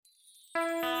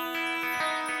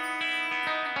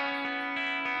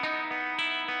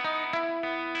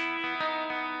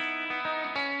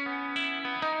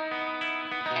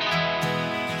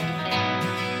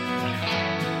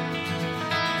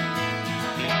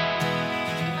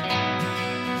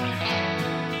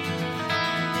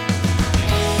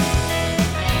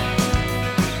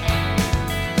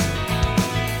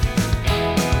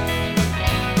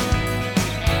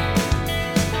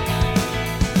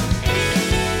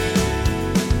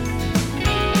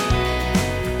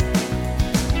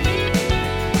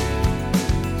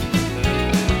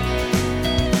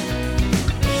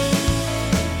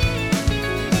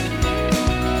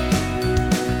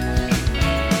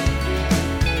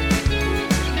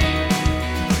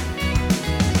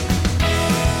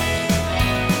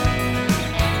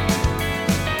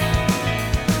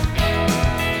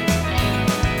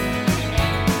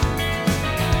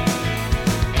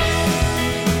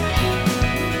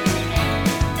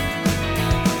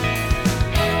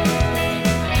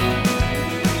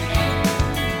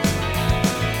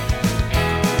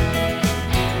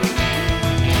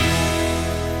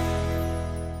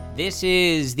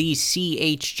This is the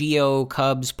CHGO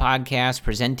Cubs podcast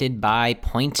presented by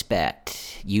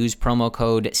PointsBet. Use promo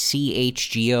code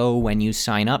CHGO when you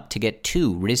sign up to get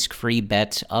 2 risk-free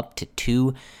bets up to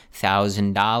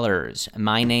 $2,000.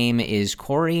 My name is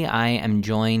Corey. I am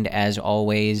joined, as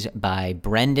always, by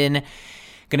Brendan.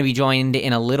 Going to be joined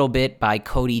in a little bit by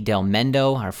Cody Del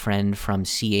Mendo, our friend from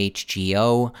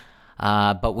CHGO.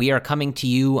 But we are coming to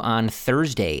you on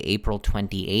Thursday, April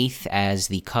 28th, as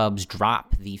the Cubs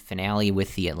drop the finale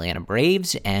with the Atlanta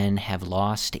Braves and have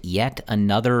lost yet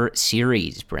another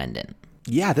series, Brendan.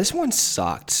 Yeah, this one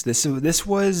sucked. This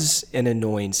was an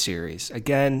annoying series.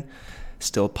 Again,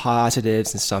 still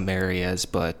positives in some areas,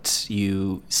 but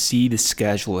you see the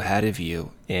schedule ahead of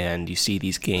you, and you see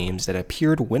these games that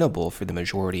appeared winnable for the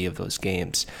majority of those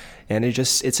games. And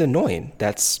it's annoying.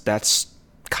 That's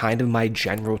kind of my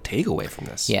general takeaway from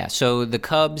this. Yeah, so the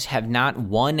Cubs have not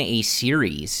won a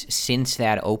series since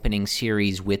that opening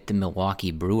series with the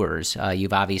Milwaukee Brewers.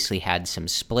 You've obviously had some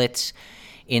splits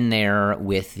in there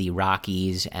with the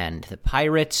Rockies and the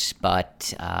Pirates,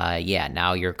 but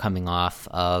now you're coming off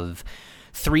of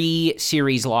 3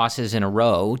 series losses in a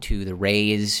row to the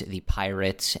Rays, the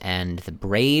Pirates, and the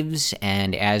Braves,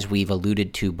 and as we've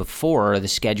alluded to before, the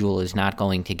schedule is not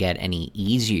going to get any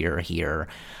easier here.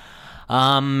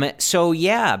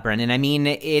 Brendan, I mean,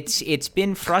 it's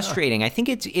been frustrating. I think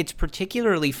it's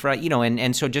particularly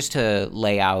and so just to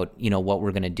lay out, what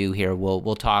we're going to do here,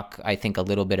 we'll talk, I think, a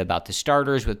little bit about the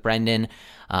starters with Brendan,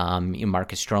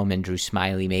 Marcus Stroman, Drew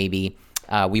Smyly, maybe.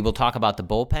 We will talk about the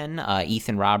bullpen,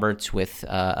 Ethan Roberts with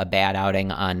a bad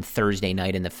outing on Thursday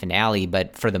night in the finale,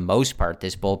 but for the most part,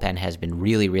 this bullpen has been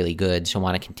really, really good, so I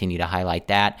want to continue to highlight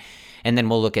that. And then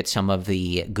we'll look at some of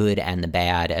the good and the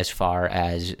bad as far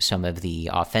as some of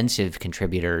the offensive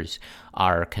contributors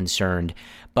are concerned.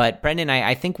 But Brendan,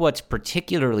 I think what's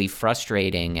particularly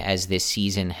frustrating as this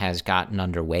season has gotten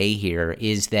underway here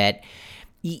is that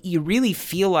you really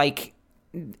feel like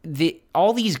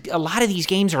a lot of these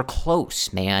games are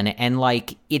close, man, and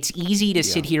like it's easy to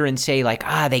sit here and say like,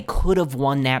 they could have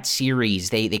won that series,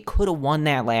 they could have won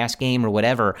that last game or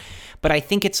whatever. But I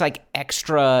think it's like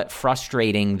extra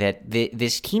frustrating that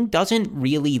this team doesn't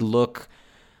really look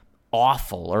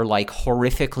awful or like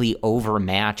horrifically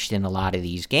overmatched in a lot of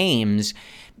these games.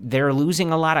 They're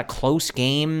losing a lot of close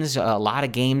games, a lot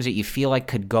of games that you feel like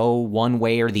could go one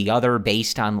way or the other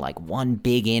based on like one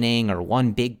big inning or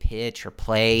one big pitch or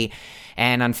play.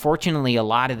 And unfortunately, a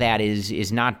lot of that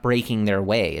is not breaking their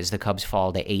way as the Cubs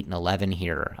fall to 8-11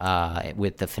 here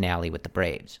with the finale with the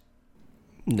Braves.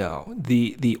 No,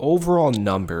 the overall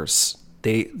numbers,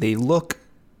 they look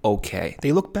okay.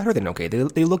 They look better than okay.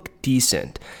 They look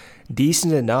decent.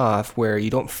 Decent enough where you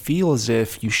don't feel as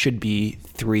if you should be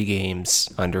 3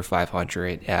 games under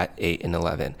 500 at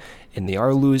 8-11. And they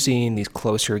are losing these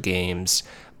closer games,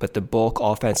 but the bulk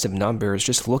offensive numbers,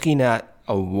 just looking at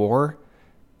a WAR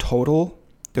total,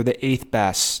 they're the 8th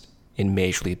best in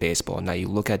Major League Baseball. Now you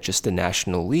look at just the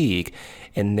National League,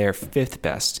 and they're 5th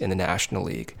best in the National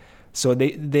League. So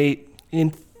they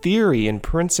in theory, in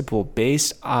principle,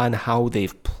 based on how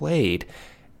they've played,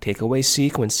 take away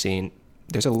sequencing,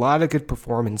 there's a lot of good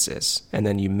performances, and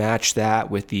then you match that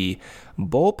with the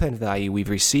bullpen value we've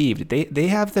received. They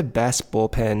have the best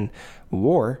bullpen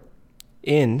WAR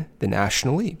in the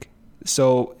National League.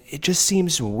 So it just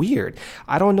seems weird.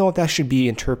 I don't know if that should be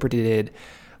interpreted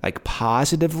like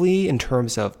positively in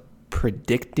terms of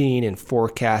predicting and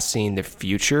forecasting the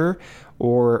future,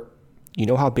 or you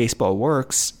know how baseball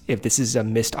works, if this is a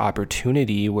missed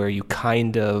opportunity where you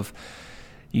kind of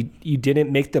You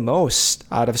didn't make the most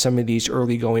out of some of these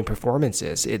early going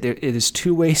performances. It is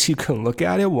 2 ways you can look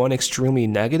at it, one extremely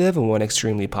negative and one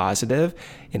extremely positive.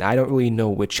 And I don't really know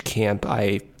which camp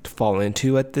I fall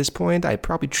into at this point. I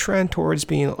probably trend towards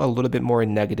being a little bit more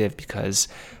negative because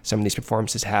some of these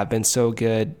performances have been so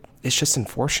good. It's just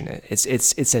unfortunate.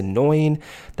 It's annoying.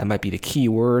 That might be the key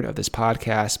word of this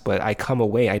podcast, but I come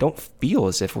away, I don't feel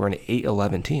as if we're an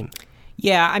 8-11 team.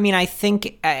 Yeah, I mean, I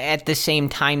think at the same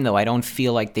time, though, I don't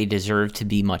feel like they deserve to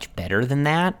be much better than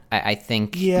that. I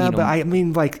think... Yeah, but I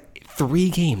mean, like, 3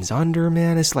 games under,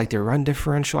 man. It's like their run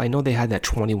differential. I know they had that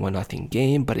 21-0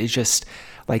 game, but it's just,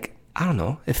 like, I don't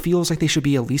know. It feels like they should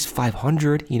be at least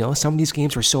 500. Some of these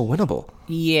games were so winnable.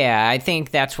 Yeah, I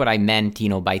think that's what I meant,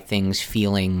 by things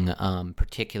feeling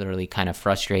particularly kind of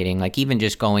frustrating. Like, even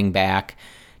just going back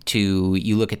to,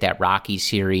 you look at that Rockies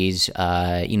series,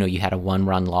 you had a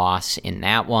 1-run loss in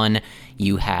that one.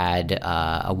 You had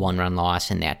a 1-run loss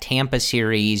in that Tampa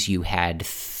series. You had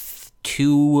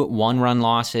 2 1-run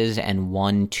losses and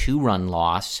 1 2-run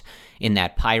loss in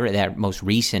that most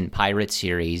recent Pirate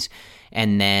series.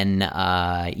 and then,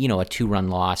 a 2-run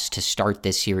loss to start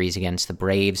this series against the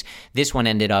Braves. This one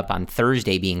ended up on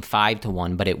Thursday being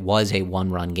 5-1, but it was a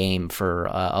 1-run game for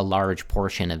a large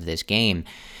portion of this game.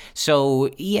 So,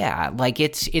 yeah, like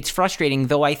it's frustrating,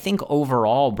 though I think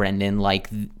overall, Brendan, like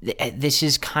this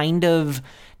is kind of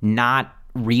not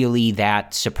really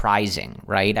that surprising,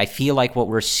 right? I feel like what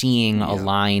we're seeing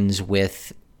aligns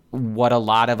with what a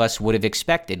lot of us would have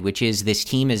expected, which is this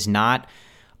team is not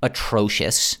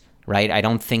atrocious, right? I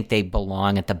don't think they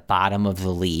belong at the bottom of the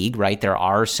league, right? There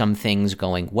are some things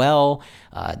going well,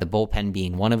 the bullpen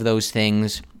being one of those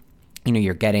things.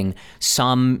 You're getting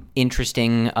some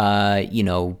interesting,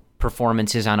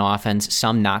 performances on offense,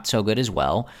 some not so good as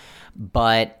well,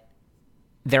 but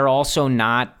they're also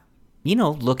not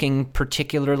looking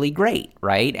particularly great,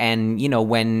 right? And,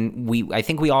 I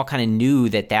think we all kind of knew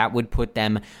that would put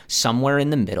them somewhere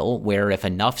in the middle where if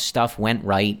enough stuff went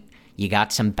right, you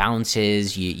got some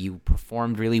bounces, you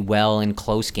performed really well in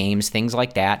close games, things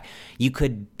like that, you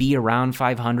could be around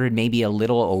 500, maybe a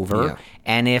little over. Yeah.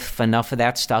 And if enough of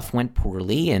that stuff went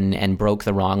poorly and broke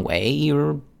the wrong way,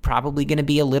 you're probably going to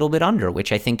be a little bit under,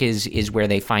 which I think is where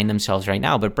they find themselves right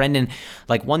now. But Brendan,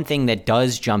 like one thing that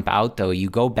does jump out, though, you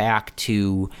go back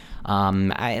to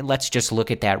let's just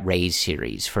look at that Rays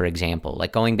series, for example.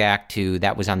 Like going back to,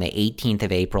 that was on the 18th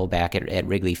of April back at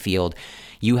Wrigley Field.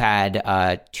 You had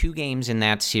 2 games in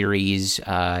that series.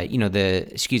 In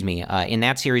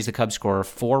that series, the Cubs score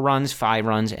 4 runs, 5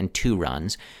 runs, and 2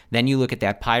 runs. Then you look at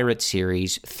that Pirates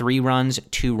series, 3 runs,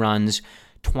 2 runs,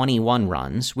 21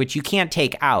 runs, which you can't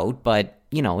take out, but,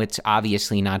 it's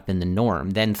obviously not been the norm.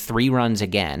 Then 3 runs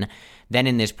again. Then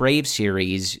in this Braves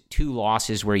series, 2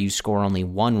 losses where you score only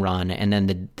 1 run, and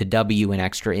then the W in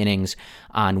extra innings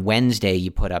on Wednesday,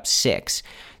 you put up 6.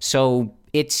 So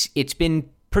it's been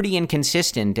pretty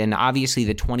inconsistent, and obviously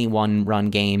the 21-run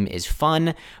game is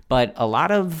fun, but a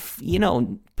lot of,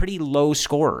 pretty low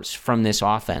scores from this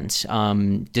offense,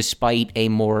 despite a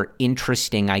more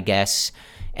interesting, I guess,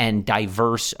 and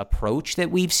diverse approach that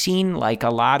we've seen, like a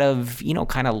lot of,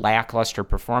 kind of lackluster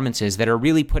performances that are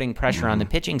really putting pressure on the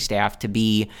pitching staff to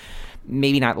be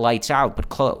maybe not lights out, but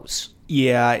close.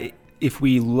 Yeah, if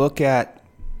we look at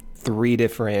 3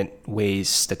 different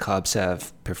ways the Cubs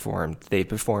have performed, they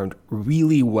performed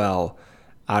really well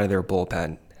out of their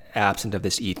bullpen, absent of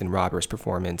this Ethan Roberts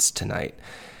performance tonight.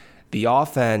 The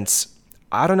offense,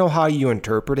 I don't know how you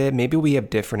interpret it. Maybe we have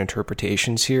different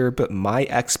interpretations here, but my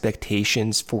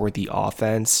expectations for the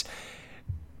offense,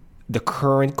 the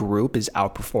current group is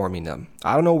outperforming them.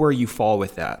 I don't know where you fall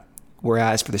with that.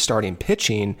 Whereas for the starting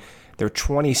pitching, they're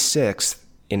 26th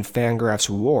in Fangraphs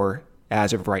WAR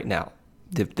as of right now.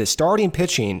 The starting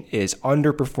pitching is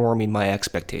underperforming my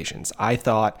expectations. I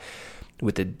thought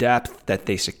with the depth that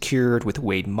they secured with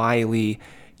Wade Miley,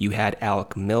 you had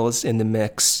Alec Mills in the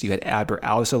mix. You had Adbert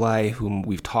Alzolay, whom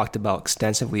we've talked about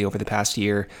extensively over the past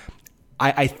year.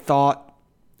 I thought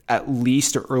at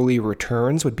least the early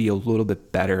returns would be a little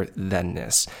bit better than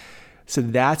this. So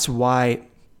that's why,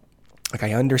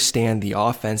 I understand the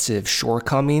offensive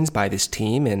shortcomings by this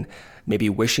team and maybe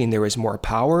wishing there was more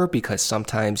power, because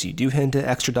sometimes you do hit into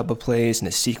extra double plays and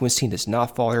the sequencing does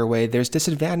not fall your way. There's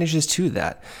disadvantages to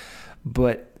that.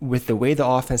 But with the way the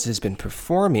offense has been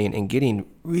performing and getting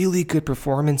really good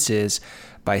performances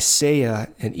by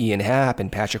Seiya and Ian Happ,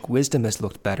 and Patrick Wisdom has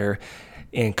looked better,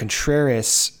 and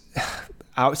Contreras,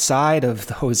 outside of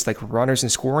those runners in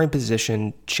scoring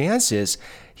position chances,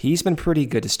 he's been pretty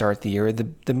good to start the year.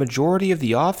 The majority of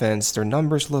the offense, their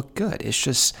numbers look good. It's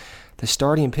just the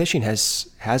starting pitching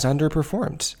has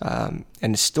underperformed,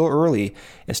 and it's still early.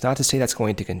 It's not to say that's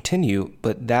going to continue,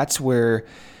 but that's where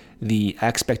the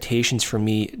expectations for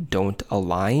me don't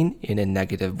align in a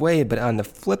negative way. But on the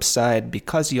flip side,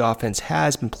 because the offense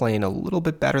has been playing a little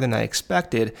bit better than I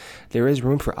expected, there is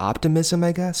room for optimism,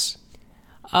 I guess.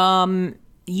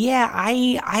 Yeah,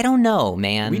 I don't know,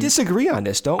 man. We disagree on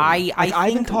this, don't we?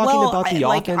 I've been talking about the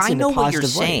offense in a positive way. I know what you're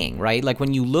saying, right? Like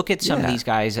when you look at some of these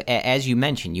guys, as you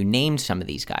mentioned, you named some of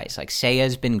these guys. Like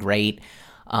Seiya's been great,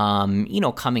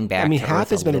 coming back to Happ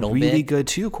has been really good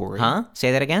too, Corey. Huh?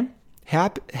 Say that again?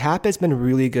 Happ has been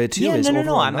really good too. Yeah,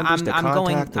 no.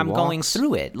 I'm going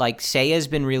through it. Like Seiya's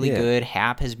been really good.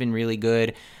 Happ has been really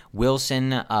good.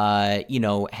 Wilson,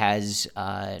 has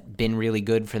been really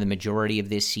good for the majority of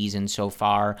this season so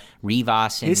far.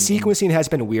 Rivas. His sequencing has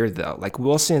been weird, though. Like,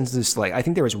 Wilson's just I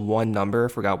think there was one number,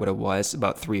 forgot what it was,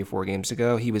 about 3 or 4 games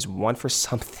ago. He was 1 for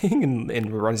something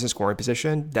in runs in scoring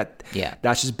position. That's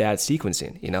just bad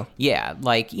sequencing, Yeah,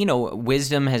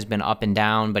 Wisdom has been up and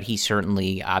down, but he's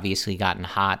certainly obviously gotten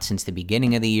hot since the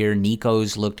beginning of the year.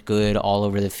 Nico's looked good all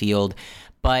over the field.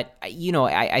 But,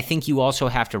 I think you also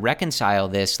have to reconcile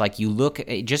this. Like, you look,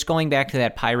 just going back to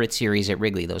that Pirates series at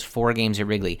Wrigley, those 4 games at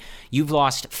Wrigley, you've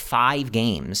lost 5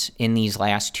 games in these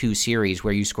last 2 series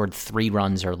where you scored 3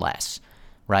 runs or less,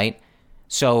 right?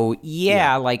 So,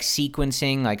 like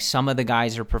sequencing, like some of the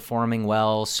guys are performing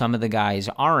well, some of the guys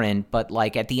aren't, but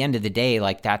like at the end of the day,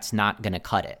 like that's not going to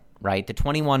cut it, right? The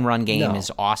 21-run game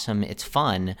is awesome. It's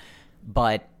fun,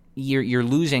 but you're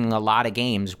losing a lot of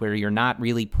games where you're not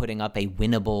really putting up a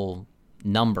winnable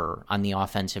number on the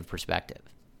offensive perspective.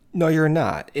 No, you're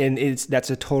not. And that's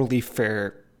a totally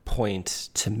fair point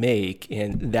to make.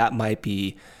 And that might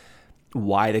be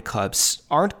why the Cubs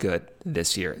aren't good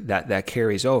this year. That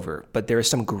carries over. But there's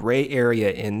some gray area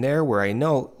in there where I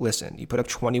know, listen, you put up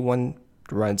 21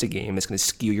 runs a game, it's going to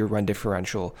skew your run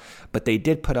differential, but they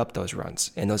did put up those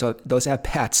runs, and those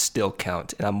at-bats still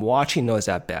count. And I'm watching those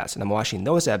at-bats, and I'm watching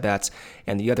those at-bats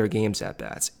and the other games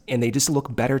at-bats, and they just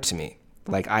look better to me.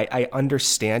 Like, I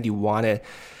understand you want to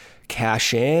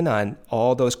cash in on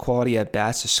all those quality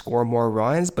at-bats to score more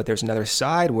runs, but there's another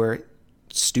side where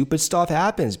stupid stuff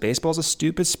happens. Baseball's a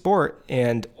stupid sport,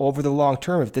 and over the long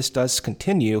term, if this does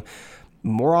continue,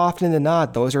 more often than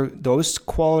not, those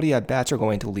quality at bats are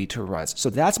going to lead to runs. So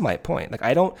that's my point. Like,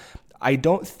 I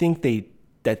don't think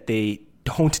that they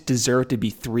don't deserve to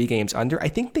be 3 games under. I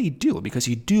think they do, because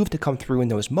you do have to come through in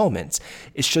those moments.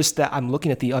 It's just that I'm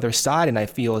looking at the other side and I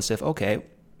feel as if, okay,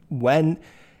 when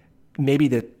maybe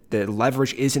the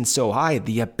leverage isn't so high,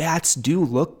 the at bats do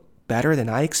look better than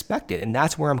I expected, and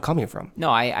that's where I'm coming from. No,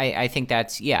 I think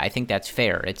that's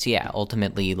fair. It's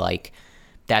ultimately like,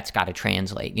 that's got to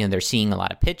translate. They're seeing a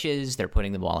lot of pitches. They're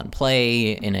putting the ball in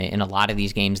play. In a lot of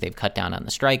these games, they've cut down on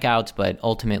the strikeouts. But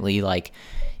ultimately, like,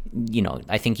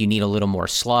 I think you need a little more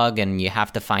slug, and you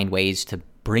have to find ways to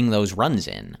bring those runs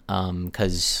in.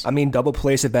 Because double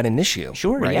plays have been an issue.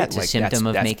 Sure, right? Yeah, it's a symptom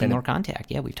of making more contact.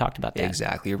 Yeah, we've talked about that.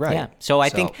 Exactly right. Yeah. So I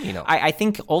think I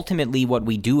think ultimately what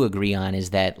we do agree on is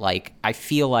that, like, I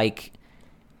feel like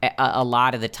a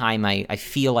lot of the time, I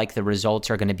feel like the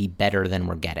results are going to be better than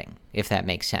we're getting, if that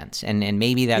makes sense. And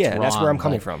maybe that's wrong. Yeah, that's where I'm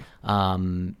coming from.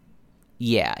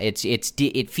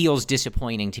 It feels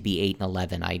disappointing to be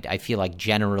 8-11. I feel like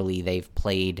generally they've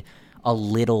played a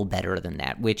little better than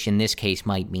that, which in this case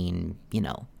might mean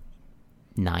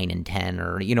 9-10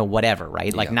 or whatever,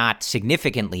 right? Like, not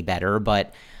significantly better,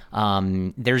 but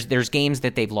there's games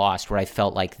that they've lost where I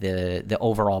felt like the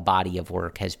overall body of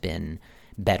work has been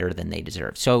better than they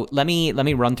deserve. So let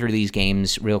me run through these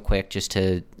games real quick just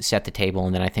to set the table,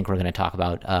 and then I think we're going to talk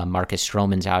about Marcus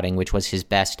Stroman's outing, which was his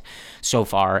best so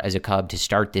far as a Cub to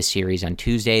start this series on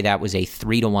Tuesday. That was a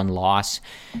 3-1 loss,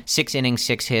 6 innings,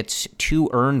 6 hits, 2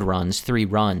 earned runs, 3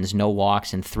 runs, no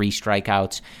walks, and 3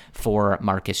 strikeouts for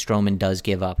Marcus Stroman. Does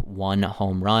give up 1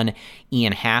 home run.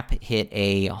 Ian Happ hit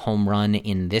a home run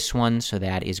in this one, so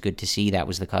that is good to see. That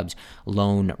was the Cubs'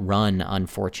 lone run,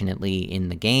 unfortunately, in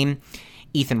the game.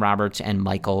 Ethan Roberts and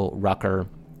Michael Rucker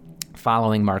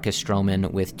following Marcus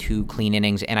Stroman with 2 clean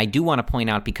innings. And I do want to point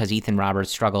out, because Ethan Roberts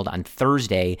struggled on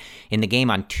Thursday, in the game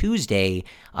on Tuesday,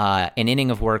 an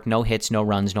inning of work, no hits, no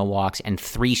runs, no walks, and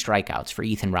 3 strikeouts for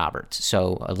Ethan Roberts.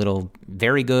 So a little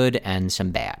very good and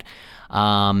some bad.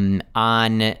 On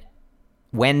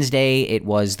Wednesday, it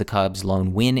was the Cubs'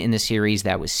 lone win in the series.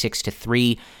 That was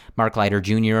 6-3. Mark Leiter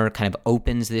Jr. kind of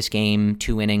opens this game,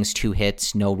 2 innings, 2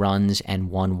 hits, no runs, and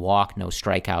 1 walk, no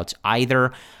strikeouts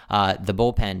either. The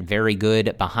bullpen, very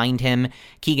good behind him.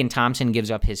 Keegan Thompson gives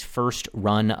up his first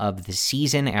run of the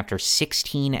season after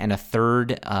 16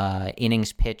 1/3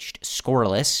 innings pitched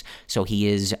scoreless, so he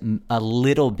is a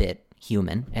little bit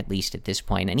human, at least at this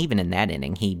point. And even in that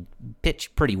inning, he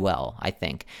pitched pretty well, I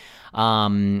think.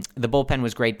 The bullpen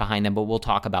was great behind them, but we'll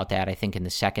talk about that, I think, in the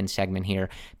second segment here.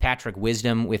 Patrick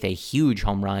Wisdom with a huge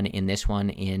home run in this one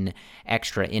in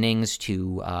extra innings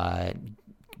to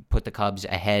put the Cubs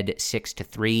ahead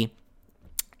 6-3,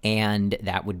 and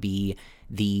that would be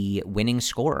the winning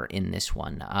score in this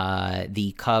one.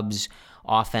 The Cubs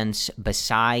offense,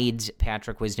 besides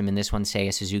Patrick Wisdom in this one,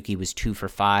 Seiya Suzuki was 2 for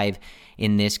 5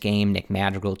 in this game. Nick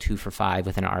Madrigal 2 for 5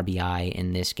 with an RBI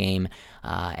in this game.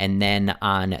 And then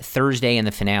on Thursday in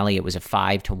the finale, it was a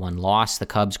 5-1 loss. The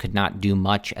Cubs could not do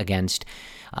much against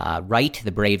Wright,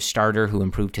 the Braves starter, who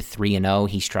improved to 3-0.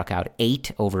 He struck out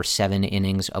 8 over 7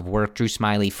 innings of work. Drew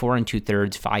Smyly, 4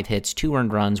 2/3, 5 hits, 2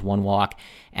 earned runs, 1 walk,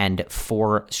 and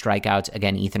 4 strikeouts.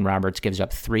 Again, Ethan Roberts gives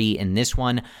up 3 in this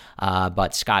one,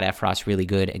 but Scott Effross really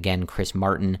good. Again, Chris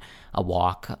Martin, a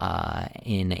walk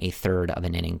in a third of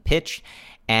an inning pitch.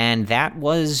 And that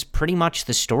was pretty much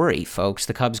the story, folks.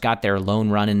 The Cubs got their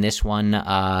lone run in this one.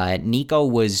 Nico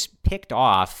was picked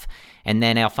off, and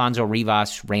then Alfonso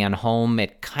Rivas ran home.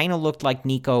 It kind of looked like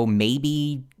Nico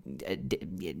maybe,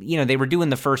 they were doing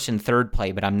the first and third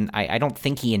play, but I don't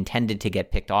think he intended to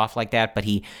get picked off like that. But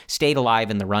he stayed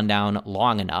alive in the rundown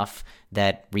long enough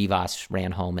that Rivas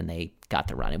ran home and they got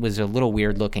the run. It was a little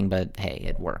weird looking, but hey,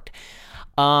 it worked.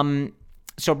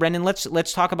 So, Brendan,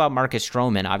 let's talk about Marcus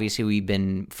Stroman. Obviously, we've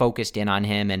been focused in on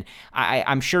him, and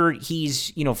I'm sure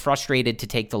he's frustrated to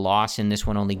take the loss in this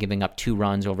one, only giving up 2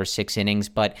 runs over 6 innings.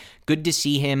 But good to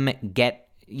see him get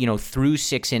through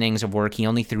 6 innings of work. He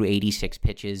only threw 86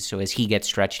 pitches, so as he gets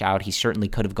stretched out, he certainly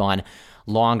could have gone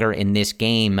longer in this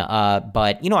game.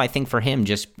 But I think for him,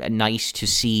 just nice to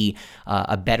see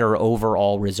a better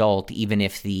overall result, even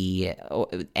if the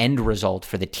end result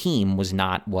for the team was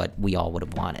not what we all would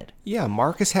have wanted. Yeah,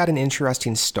 Marcus had an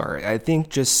interesting start. I think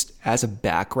just as a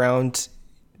background,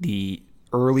 the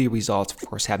early results, of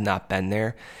course, have not been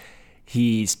there.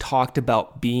 He's talked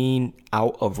about being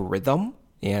out of rhythm,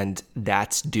 and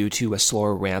that's due to a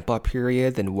slower ramp-up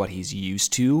period than what he's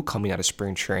used to coming out of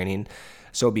spring training.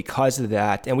 So because of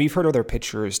that, and we've heard other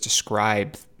pitchers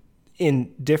describe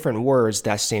in different words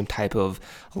that same type of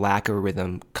lack of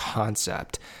rhythm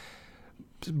concept.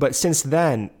 But since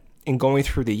then, in going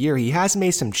through the year, he has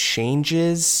made some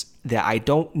changes that I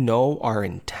don't know are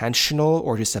intentional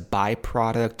or just a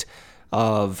byproduct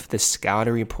of the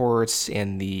scouting reports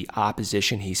and the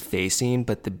opposition he's facing.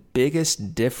 But the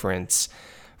biggest difference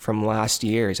from last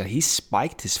year is that he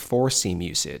spiked his 4-seam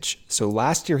usage. So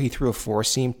last year he threw a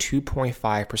 4-seam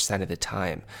 2.5% of the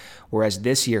time, whereas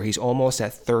this year he's almost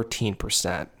at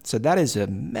 13%. So that is a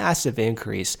massive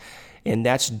increase, and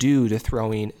that's due to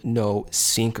throwing no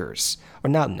sinkers. Or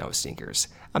not no sinkers,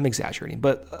 I'm exaggerating,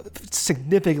 but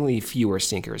significantly fewer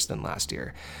sinkers than last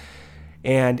year.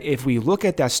 And if we look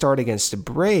at that start against the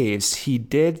Braves, he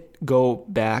did go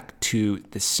back to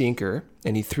the sinker,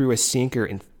 and he threw a sinker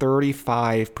in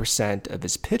 35% of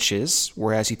his pitches,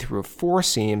 whereas he threw a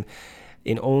 4-seam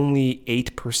in only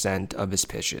 8% of his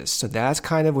pitches. So that's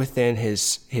kind of within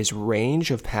his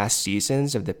range of past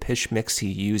seasons of the pitch mix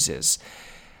he uses.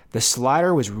 The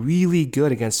slider was really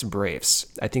good against the Braves.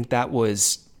 I think that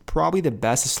was probably the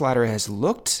best the slider has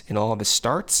looked in all of his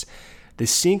starts. The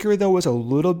sinker, though, was a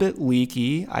little bit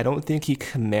leaky. I don't think he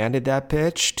commanded that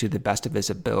pitch to the best of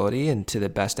his ability and to the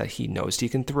best that he knows he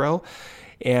can throw.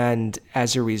 And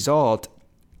as a result,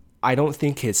 I don't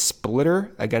think his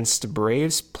splitter against the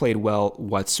Braves played well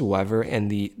whatsoever.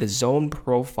 And the zone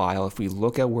profile, if we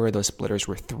look at where those splitters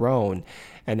were thrown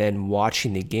and then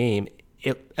watching the game,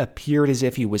 it appeared as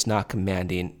if he was not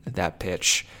commanding that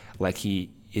pitch like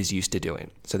he is used to doing.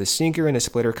 So the sinker and the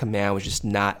splitter command was just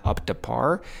not up to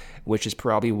par, which is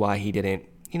probably why he didn't,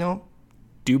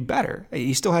 do better.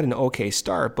 He still had an okay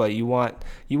start, but you want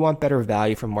better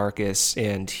value from Marcus,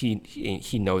 and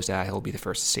he knows that. He'll be the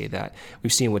first to say that.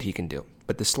 We've seen what he can do.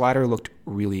 But the slider looked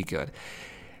really good.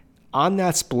 On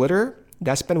that splitter,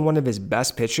 that's been one of his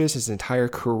best pitches his entire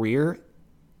career.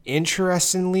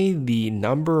 Interestingly, the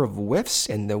number of whiffs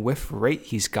and the whiff rate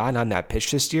he's gotten on that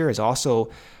pitch this year is also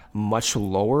much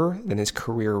lower than his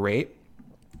career rate.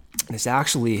 And it's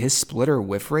actually, his splitter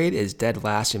whiff rate is dead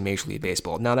last in Major League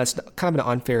Baseball. Now, that's kind of an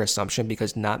unfair assumption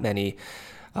because not many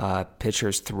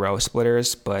pitchers throw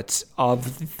splitters, but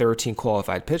of the 13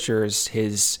 qualified pitchers,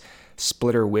 his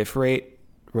splitter whiff rate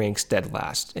ranks dead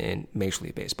last in Major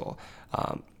League Baseball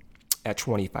at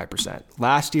 25%.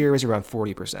 Last year was around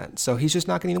 40%. So he's just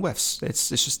not getting the whiffs. It's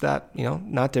just that,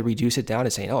 not to reduce it down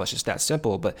and saying, it's just that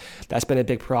simple, but that's been a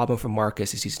big problem for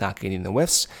Marcus is he's not getting the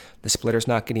whiffs. The splitter's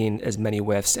not getting as many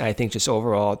whiffs. And I think just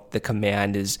overall, the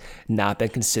command has not been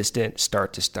consistent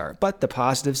start to start. But the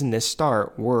positives in this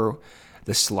start were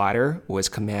the slider was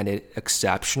commanded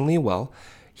exceptionally well.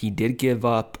 He did give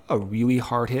up a really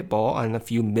hard hit ball on a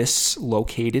few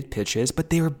mislocated pitches, but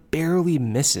they were barely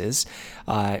misses.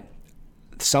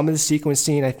 Some of the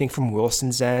sequencing, I think, from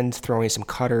Wilson's end, throwing some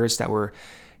cutters that were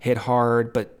hit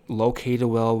hard but located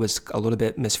well was a little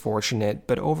bit misfortunate.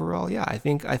 But overall, yeah, I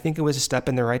think it was a step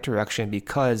in the right direction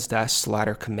because that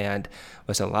slider command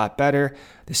was a lot better.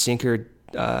 The sinker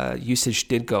usage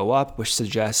did go up, which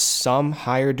suggests some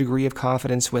higher degree of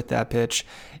confidence with that pitch.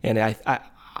 And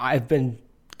I've been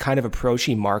kind of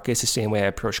approaching Marcus the same way I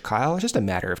approached Kyle. It's just a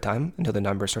matter of time until the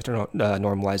numbers start to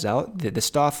normalize out. The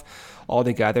stuff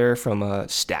altogether from a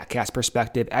StatCast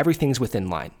perspective, everything's within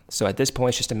line. So at this point,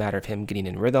 it's just a matter of him getting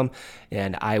in rhythm.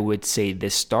 And I would say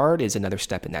this start is another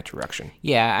step in that direction.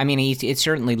 Yeah, I mean, it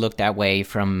certainly looked that way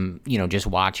from, just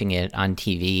watching it on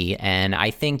TV. And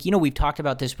I think, we've talked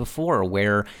about this before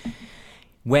where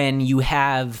when you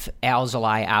have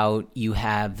Alzolay out, you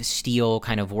have Steele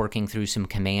kind of working through some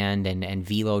command and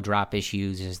velo drop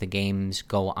issues as the games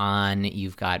go on.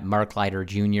 You've got Mark Leiter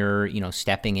Jr.,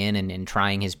 stepping in and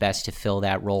trying his best to fill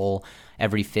that role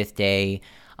every fifth day.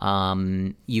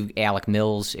 Alec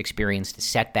Mills experienced a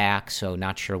setback, so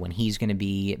not sure when he's going to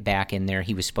be back in there.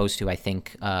 He was supposed to, I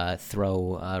think,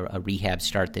 throw a rehab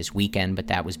start this weekend, but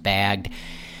that was bagged.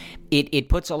 It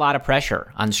puts a lot of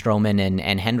pressure on Stroman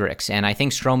and Hendricks, and I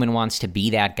think Stroman wants to be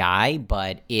that guy,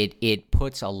 but it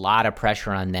puts a lot of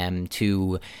pressure on them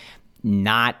to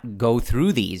not go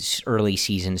through these early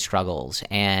season struggles.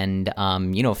 And,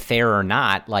 fair or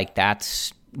not, like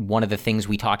that's one of the things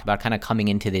we talked about kind of coming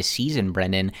into this season,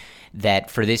 Brendan, that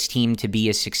for this team to be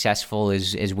as successful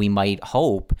as we might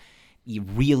hope, you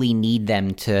really need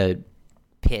them to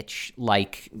pitch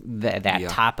like that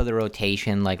top of the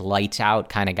rotation, like lights out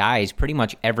kind of guys pretty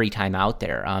much every time out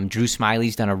there. Drew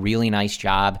Smyly's done a really nice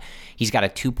job. He's got a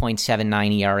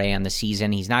 2.79 ERA on the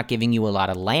season. He's not giving you a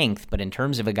lot of length, but in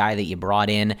terms of a guy that you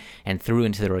brought in and threw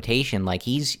into the rotation, like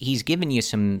he's given you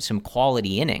some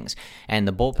quality innings. And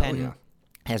the bullpen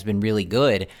has been really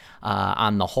good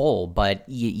on the whole, but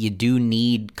you do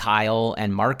need Kyle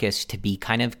and Marcus to be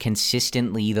kind of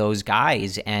consistently those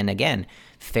guys. And again,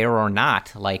 fair or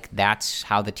not, like that's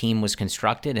how the team was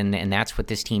constructed, and that's what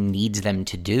this team needs them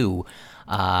to do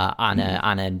on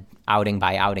an outing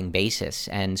by outing basis.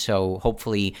 And so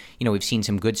hopefully, we've seen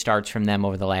some good starts from them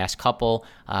over the last couple.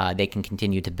 They can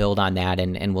continue to build on that,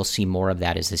 and we'll see more of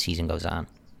that as the season goes on.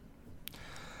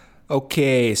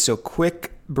 Okay, so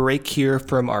quick break here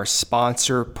from our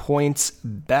sponsor,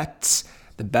 PointsBet.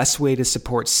 The best way to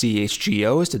support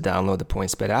CHGO is to download the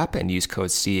PointsBet app and use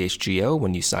code CHGO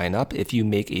when you sign up. If you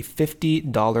make a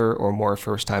 $50 or more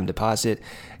first-time deposit,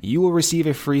 you will receive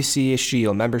a free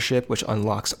CHGO membership, which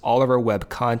unlocks all of our web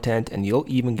content, and you'll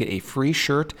even get a free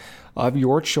shirt of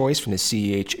your choice from the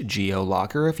CHGO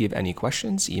locker. If you have any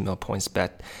questions, email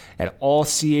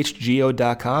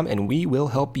pointsbet@allchgo.com and we will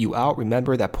help you out.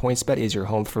 Remember that PointsBet is your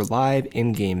home for live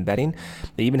in-game betting.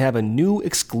 They even have a new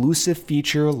exclusive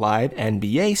feature, live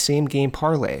NBA same-game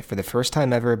parlay. For the first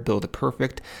time ever, build a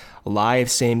perfect live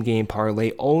same-game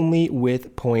parlay only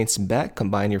with PointsBet.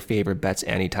 Combine your favorite bets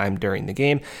anytime during the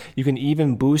game. You can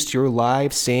even boost your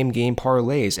live same-game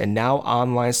parlays. And now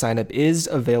online sign-up is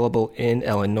available in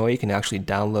Illinois. You can actually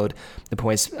download the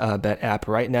PointsBet app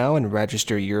right now and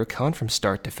register your account from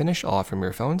start to finish, all from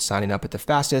your phone. Signing up at the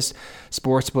fastest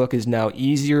sportsbook is now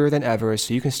easier than ever,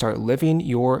 so you can start living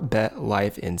your bet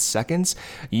life in seconds.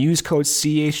 Use code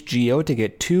CHGO to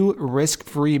get 2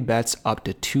 risk-free bets up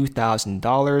to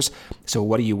 $2,000. So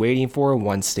what are you waiting for?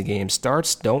 Once the game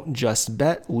starts, don't just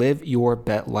bet, live your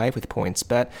bet life with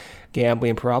PointsBet.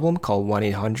 Gambling problem? Call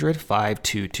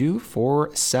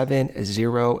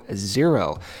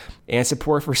 1-800-522-4700. And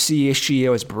support for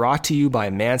CHGO is brought to you by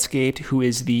Manscaped, who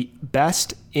is the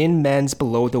best in men's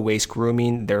below-the-waist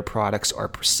grooming. Their products are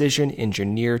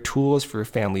precision-engineered tools for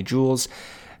family jewels.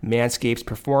 Manscaped's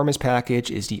Performance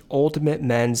Package is the ultimate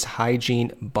men's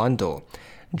hygiene bundle.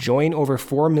 Join over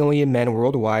 4 million men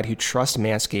worldwide who trust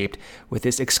Manscaped with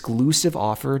this exclusive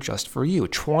offer just for you.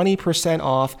 20%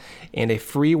 off and a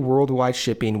free worldwide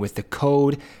shipping with the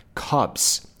code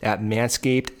CUBS at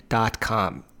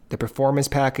manscaped.com. The Performance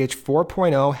Package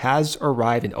 4.0 has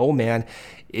arrived, and oh man,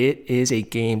 it is a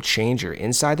game changer.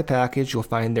 Inside the package, you'll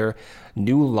find their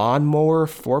new Lawnmower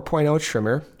 4.0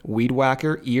 trimmer, Weed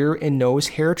Whacker ear and nose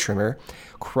hair trimmer,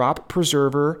 Crop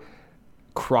Preserver,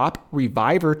 Crop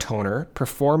Reviver toner,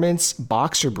 performance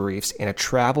boxer briefs, and a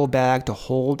travel bag to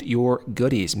hold your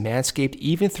goodies. Manscaped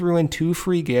even threw in 2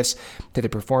 free gifts to the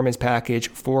Performance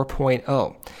Package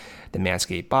 4.0, the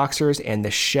Manscaped Boxers and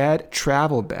the Shed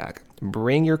Travel Bag.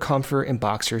 Bring your comfort in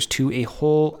boxers to a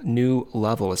whole new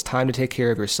level. It's time to take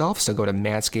care of yourself, so go to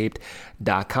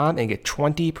manscaped.com and get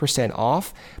 20%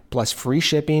 off plus free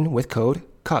shipping with code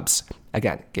CUBS.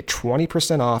 Again, get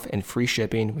 20% off and free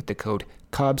shipping with the code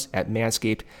CUBS at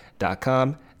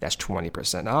manscaped.com. That's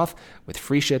 20% off with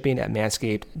free shipping at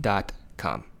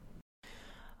manscaped.com.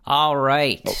 All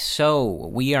right, so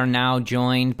we are now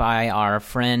joined by our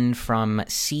friend from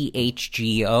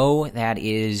CHGO. That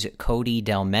is Cody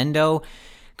Del Mendo.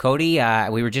 Cody,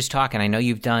 we were just talking. I know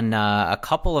you've done a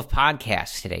couple of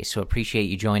podcasts today, so appreciate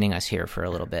you joining us here for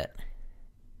a little bit.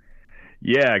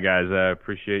 Yeah, guys, I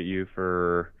appreciate you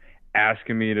for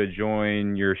asking me to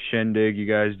join your shindig you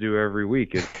guys do every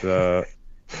week. It's a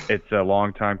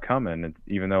long time coming,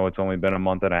 even though it's only been a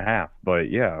month and a half. But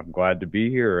yeah, I'm glad to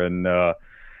be here, and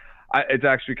it's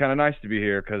actually kind of nice to be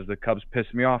here because the Cubs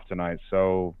pissed me off tonight.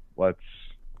 So let's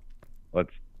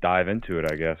dive into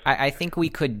it, I guess. I think we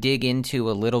could dig into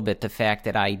a little bit the fact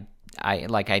that I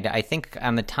think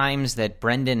on the times that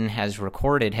Brendan has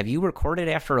recorded, have you recorded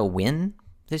after a win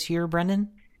this year, Brendan?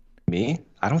 Me?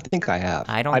 I don't think I have.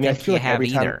 I don't think you have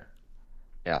either.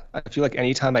 Yeah, I feel like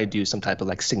anytime I do some type of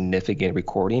like significant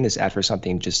recording is after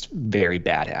something just very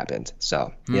bad happened.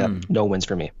 So yeah, no wins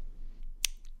for me.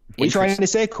 What are you trying to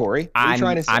say, Corey? What are you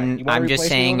trying to say? I'm just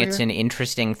saying it's an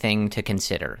interesting thing to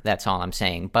consider. That's all I'm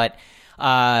saying. But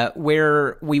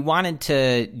where we wanted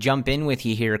to jump in with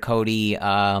you here, Cody,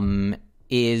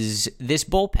 is this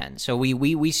bullpen. So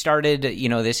we started,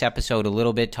 this episode a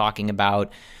little bit talking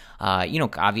about,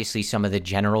 obviously some of the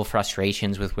general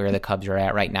frustrations with where the Cubs are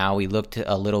at right now. We looked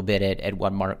a little bit at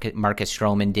what Marcus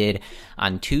Stroman did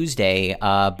on Tuesday.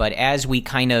 But as we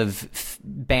kind of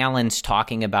balance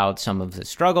talking about some of the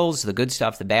struggles, the good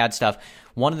stuff, the bad stuff,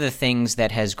 one of the things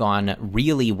that has gone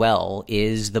really well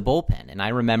is the bullpen. And I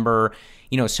remember,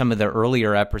 some of the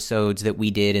earlier episodes that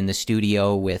we did in the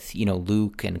studio with,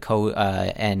 Luke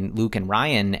and Luke and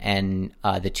Ryan and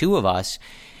the two of us,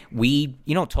 we,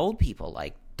 told people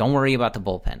like, don't worry about the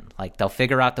bullpen. Like, they'll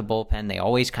figure out the bullpen. They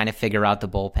always kind of figure out the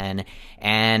bullpen.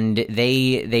 And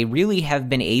they really have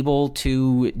been able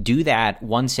to do that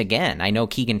once again. I know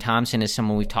Keegan Thompson is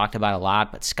someone we've talked about a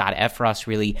lot, but Scott Efros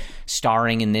really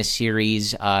starring in this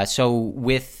series. So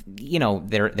with,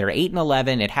 they're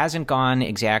 8-11. It hasn't gone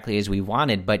exactly as we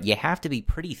wanted, but you have to be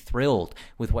pretty thrilled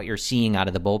with what you're seeing out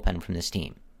of the bullpen from this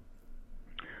team.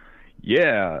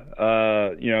 Yeah,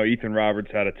 Ethan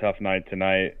Roberts had a tough night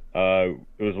tonight.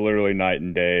 It was literally night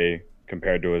and day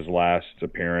compared to his last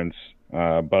appearance.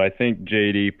 But I think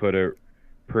JD put it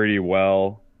pretty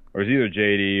well. Or it was either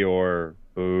JD or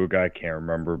Boog, I can't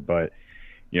remember. But,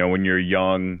 when you're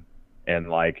young and,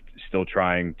 like, still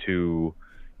trying to,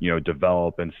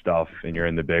 develop and stuff and you're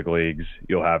in the big leagues,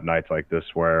 you'll have nights like this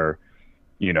where,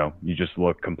 you just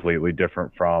look completely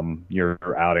different from your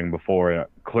outing before.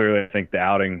 Clearly, I think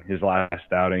his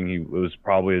last outing, it was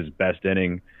probably his best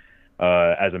inning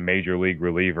as a major league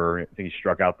reliever. I think he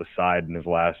struck out the side in his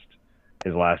last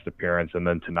appearance, and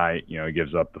then tonight, he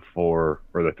gives up the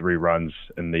 3 runs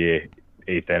in the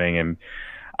 8th inning. And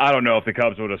I don't know if the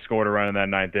Cubs would have scored a run in that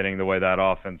 9th inning the way that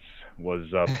offense was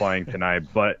playing tonight.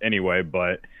 But anyway,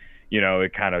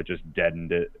 it kind of just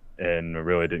deadened it and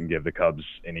really didn't give the Cubs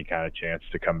any kind of chance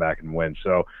to come back and win.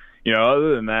 So,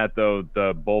 other than that, though,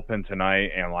 the bullpen tonight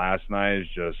and last night is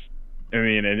just,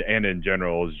 and in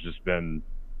general, has just been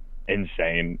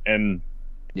insane. And,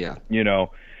 yeah, I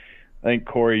think,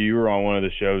 Corey, you were on one of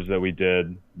the shows that we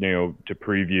did, to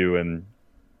preview. And,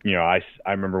 I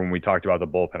remember when we talked about the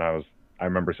bullpen, I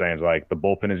remember saying, like, the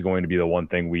bullpen is going to be the one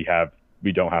thing we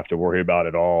don't have to worry about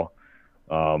at all.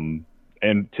 And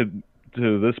to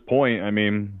this point,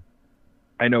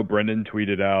 I know Brendan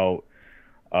tweeted out,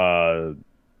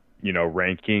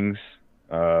 rankings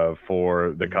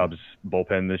for the Cubs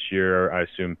bullpen this year. I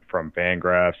assume from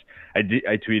Fangraphs. I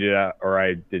tweeted out, or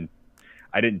I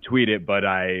didn't tweet it, but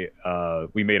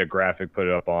we made a graphic, put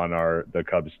it up on the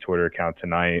Cubs Twitter account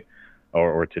tonight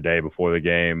or today before the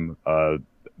game.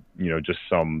 Just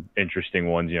some interesting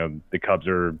ones. The Cubs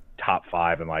are top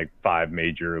 5 in like 5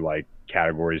 major like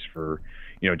categories for,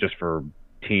 just for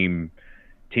team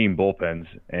bullpens.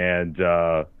 And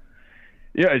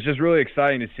it's just really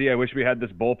exciting to see. I wish we had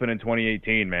this bullpen in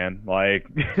 2018, man. Like,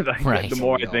 right. The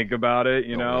more I think about it,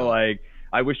 like,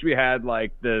 I wish we had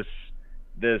like this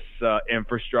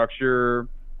infrastructure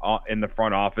in the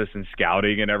front office and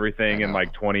scouting and everything in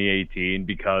like 2018,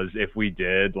 because if we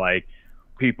did, like,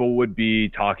 people would be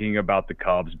talking about the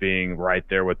Cubs being right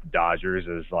there with the Dodgers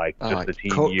as like just the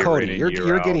team year Cody, in and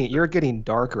you're out. you're getting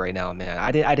dark right now, man.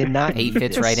 I did not. He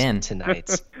fits right in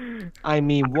tonight.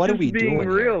 What are we doing? Being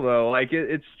real here? though, like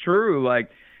it's true.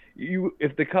 Like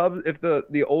if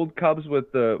the old Cubs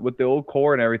with the old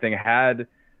core and everything had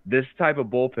this type of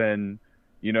bullpen,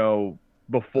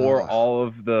 before all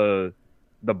of the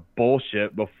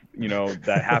bullshit,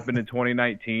 that happened in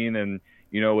 2019 and.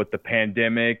 With the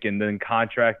pandemic and then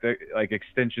contract like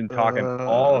extension talk and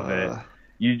all of it,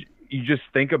 you just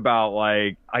think about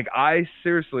like I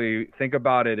seriously think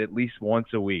about it at least once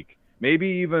a week, maybe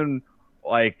even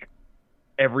like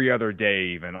every other day,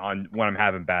 even on when I'm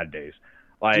having bad days.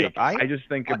 Like, dude, I just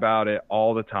think about it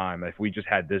all the time. If we just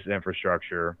had this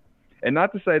infrastructure, and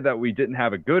not to say that we didn't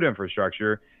have a good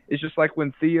infrastructure, it's just like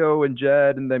when Theo and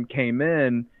Jed and them came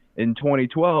in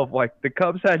 2012, like the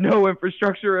Cubs had no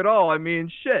infrastructure at all.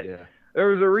 Shit. Yeah. There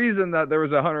was a reason that there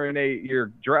was a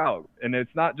 108-year drought, and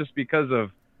it's not just because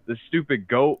of the stupid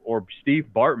GOAT or Steve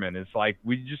Bartman. It's like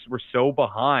we just were so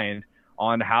behind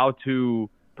on how to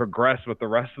progress with the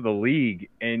rest of the league.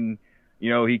 And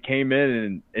he came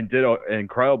in and did an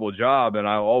incredible job, and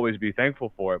I'll always be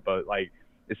thankful for it. But like,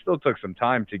 it still took some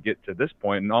time to get to this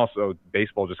point, and also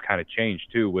baseball just kind of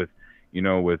changed too with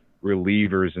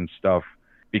relievers and stuff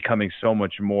becoming so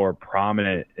much more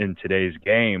prominent in today's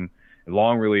game.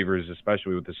 Long relievers,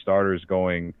 especially with the starters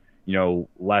going,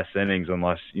 less innings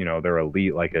unless, they're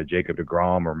elite like a Jacob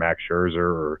deGrom or Max Scherzer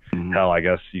or hell, I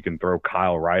guess you can throw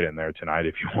Kyle Wright in there tonight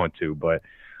if you want to. But,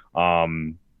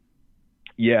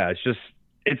 yeah,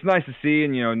 it's nice to see.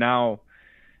 And,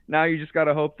 now you just got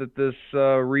to hope that this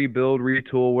rebuild,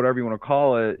 retool, whatever you want to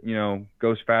call it,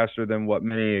 goes faster than what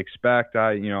many expect.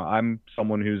 I'm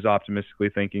someone who's optimistically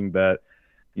thinking that,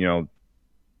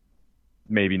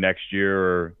 maybe next year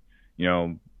or,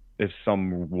 if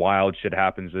some wild shit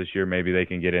happens this year, maybe they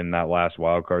can get in that last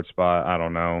wild card spot. I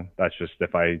don't know. That's just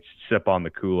if I sip on the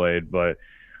Kool-Aid. But,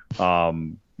 there's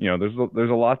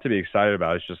a lot to be excited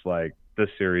about. It's just like this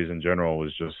series in general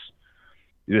was just,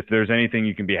 if there's anything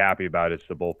you can be happy about, it's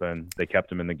the bullpen. They kept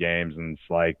them in the games. And it's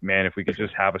like, man, if we could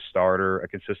just have a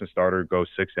consistent starter, go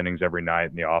 6 innings every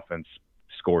night, and the offense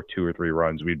score 2 or 3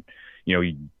 runs,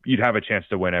 you'd have a chance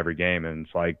to win every game. And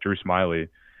it's like Drew Smyly,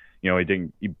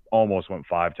 he almost went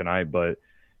 5 tonight, but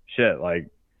shit, like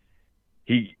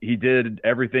he did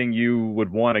everything you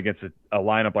would want against a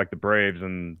lineup like the Braves,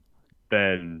 and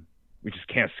then we just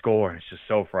can't score. It's just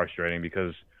so frustrating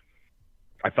because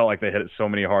I felt like they hit so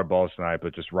many hard balls tonight,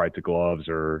 but just right to gloves,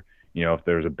 or, if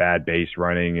there's a bad base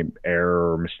running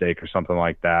error or mistake or something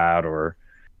like that, or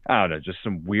I don't know, just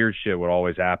some weird shit would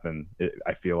always happen,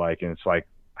 I feel like. And it's like,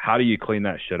 how do you clean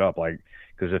that shit up? Like,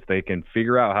 because if they can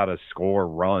figure out how to score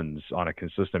runs on a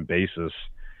consistent basis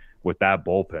with that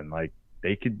bullpen, like,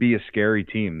 they could be a scary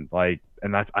team. Like,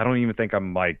 and I don't even think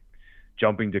I'm like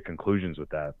jumping to conclusions with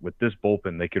that. With this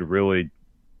bullpen, they could really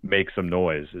make some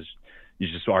noise.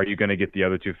 Are you going to get the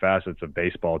other 2 facets of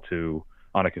baseball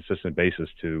on a consistent basis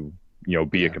to,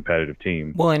 be a competitive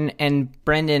team? Well, and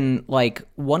Brendan, like,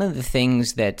 one of the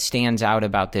things that stands out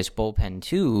about this bullpen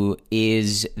too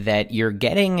is that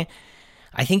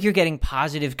I think you're getting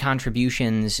positive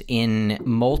contributions in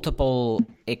multiple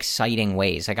exciting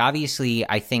ways. Like, obviously,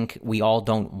 I think we all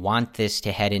don't want this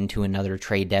to head into another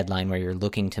trade deadline where you're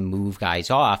looking to move guys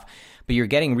off, but you're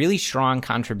getting really strong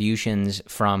contributions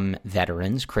from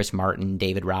veterans, Chris Martin,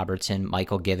 David Robertson,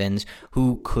 Michael Givens,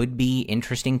 who could be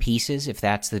interesting pieces if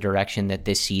that's the direction that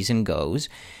this season goes.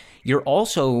 You're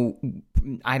also,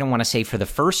 I don't want to say for the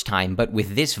first time, but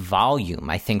with this volume,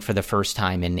 I think for the first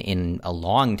time in a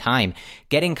long time,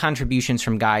 getting contributions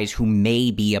from guys who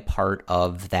may be a part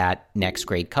of that next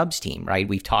great Cubs team, right?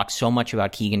 We've talked so much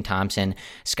about Keegan Thompson.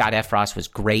 Scott Efros was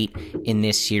great in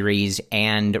this series,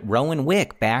 and Rowan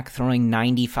Wick back throwing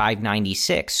 95,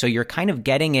 96. So you're kind of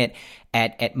getting it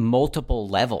at multiple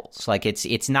levels. Like,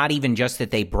 it's not even just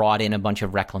that they brought in a bunch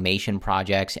of reclamation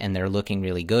projects and they're looking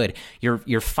really good.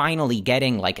 You're finally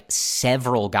getting like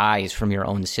several guys from your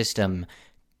own system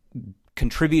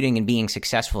contributing and being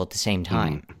successful at the same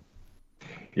time.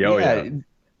 Yeah.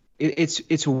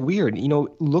 It's weird.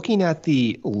 Looking at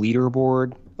the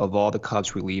leaderboard of all the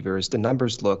Cubs relievers, the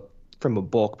numbers look, from a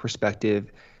bulk perspective,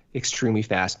 extremely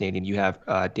fascinating. You have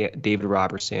David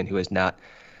Robertson, who has not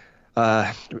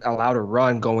allowed a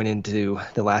run going into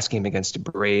the last game against the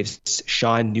Braves.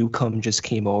 Sean Newcomb just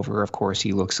came over. Of course,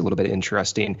 he looks a little bit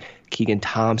interesting. Keegan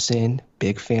Thompson,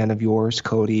 big fan of yours,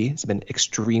 Cody. Has been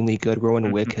extremely good.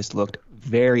 Rowan Wick has looked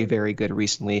very, very good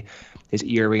recently. His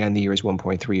ERA on the year is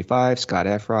 1.35. Scott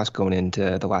Efros going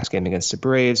into the last game against the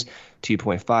Braves,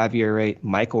 2.5 ERA.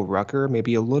 Michael Rucker,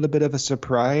 maybe a little bit of a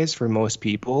surprise for most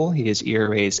people. His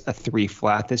ERA is a 3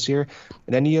 flat this year.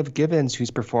 And then you have Givens,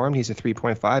 who's performed. He's a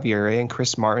 3.5 ERA. And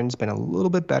Chris Martin's been a little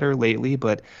bit better lately,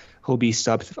 but he'll be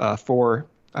sub 4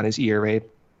 on his ERA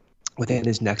within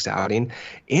his next outing.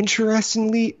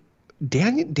 Interestingly,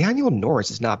 Daniel Norris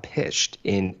has not pitched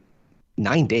in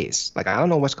 9 days. Like, I don't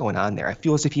know what's going on there. I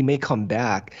feel as if he may come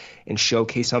back and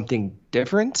showcase something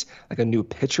different, like a new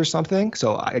pitch or something.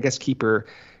 So I guess keep her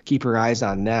eyes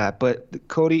on that. But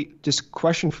Cody, just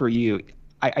question for you.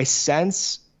 I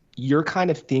sense you're kind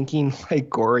of thinking like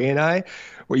Gory and I,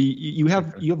 where you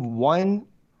have one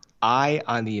eye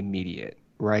on the immediate,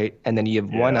 right? And then you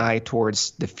have one eye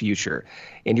towards the future.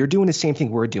 And you're doing the same thing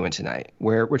we're doing tonight,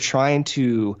 where we're trying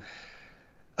to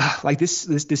like this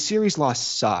series loss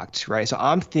sucked, right? So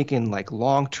I'm thinking like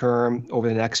long term over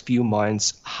the next few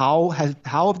months, how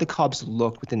have the Cubs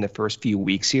looked within the first few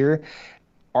weeks here?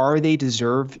 Are they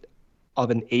deserved of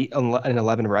an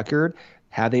 8-11 record?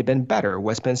 Have they been better?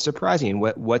 What's been surprising?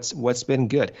 What's been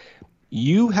good?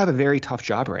 You have a very tough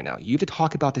job right now. You have to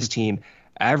talk about this team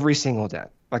every single day.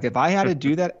 Like if I had to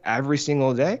do that every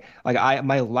single day, like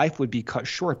my life would be cut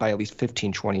short by at least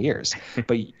 15, 20 years.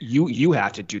 But you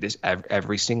have to do this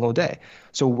every single day.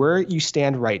 So where you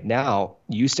stand right now,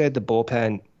 you said the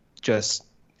bullpen just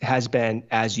has been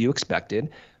as you expected.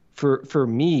 For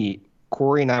me,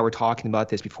 Corey and I were talking about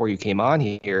this before you came on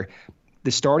here.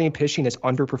 The starting and pitching has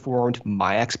underperformed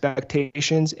my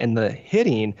expectations, and the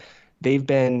hitting, they've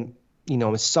been,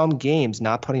 in some games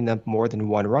not putting up more than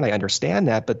one run. I understand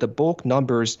that, but the bulk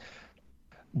numbers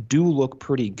do look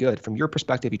pretty good. From your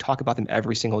perspective, you talk about them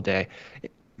every single day.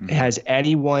 Mm-hmm. Has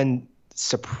anyone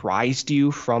surprised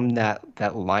you from that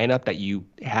lineup that you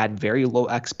had very low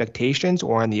expectations,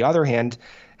 or on the other hand,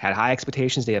 had high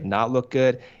expectations, they have not looked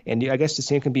good? And I guess the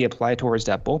same can be applied towards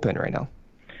that bullpen right now.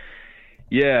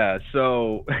 Yeah,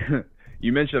 so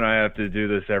you mentioned I have to do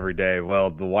this every day. Well,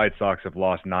 the White Sox have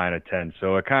lost 9 of 10,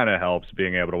 so it kind of helps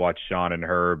being able to watch Sean and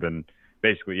Herb, and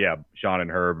basically, Sean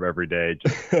and Herb every day,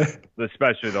 just,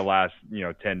 especially the last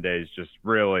 10 days, just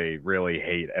really, really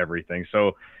hate everything.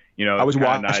 So, I was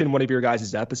watching one of your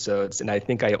guys' episodes, and I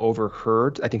think I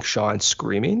overheard, Sean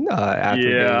screaming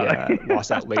after they lost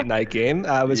that late night game.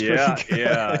 Was pretty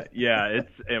good.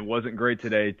 It wasn't great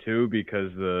today too,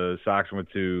 because the Sox went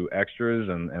to extras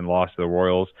and lost to the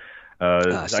Royals.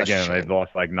 Again, they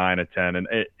lost like 9 of 10, and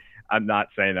I'm not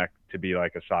saying that to be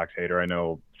like a Sox hater. I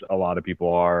know a lot of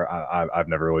people are. I've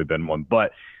never really been one,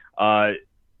 but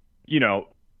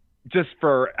just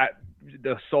for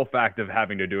the sole fact of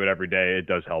having to do it every day, it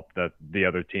does help that the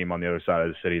other team on the other side of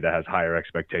the city that has higher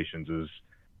expectations is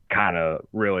kind of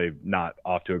really not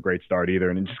off to a great start either.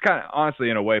 And it just kind of,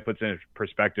 honestly, in a way, puts it in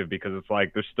perspective, because it's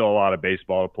like there's still a lot of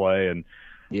baseball to play. And,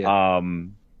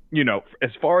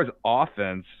 as far as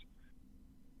offense,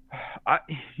 I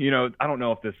don't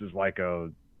know if this is like a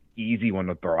easy one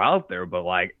to throw out there, but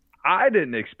like I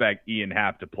didn't expect Ian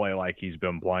Happ to play like he's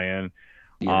been playing,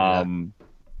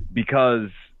 because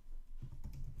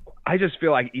I just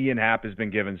feel like Ian Happ has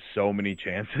been given so many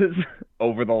chances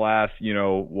over the last,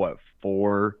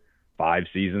 4-5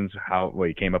 seasons.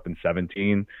 He came up in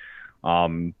 17,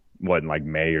 in like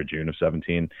May or June of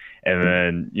 17, and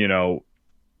then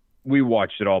we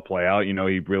watched it all play out. He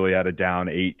really had a down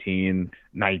 18,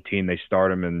 19. They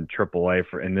start him in AAA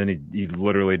and then he's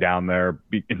literally down there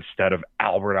instead of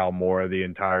Albert Almora the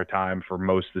entire time for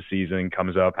most of the season.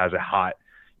 Comes up, has a hot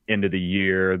end of the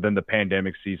year. Then the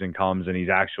pandemic season comes, and he's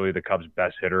actually the Cubs'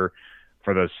 best hitter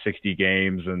for those 60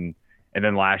 games. And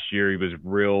then last year he was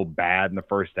real bad in the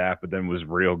first half, but then was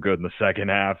real good in the second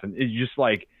half. And it's just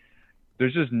like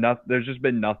there's just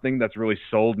been nothing that's really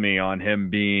sold me on him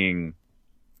being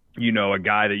a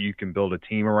guy that you can build a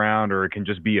team around, or it can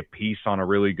just be a piece on a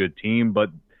really good team. But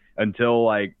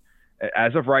until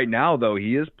as of right now, though,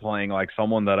 he is playing like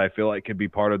someone that I feel like could be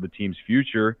part of the team's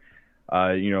future.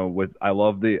 I've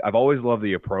always loved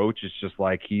the approach. It's just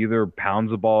like he either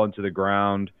pounds the ball into the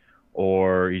ground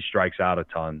or he strikes out a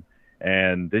ton.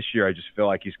 And this year, I just feel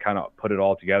like he's kind of put it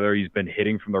all together. He's been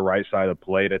hitting from the right side of the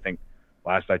plate. I think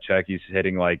last I checked, he's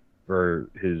hitting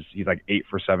he's like 8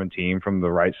 for 17 from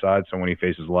the right side. So when he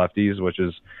faces lefties, which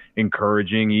is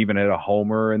encouraging, even at a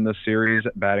homer in the series,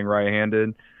 batting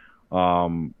right-handed.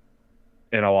 And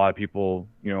a lot of people,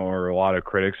 or a lot of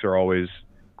critics are always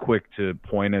quick to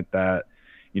point at that,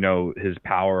 his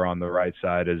power on the right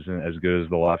side isn't as good as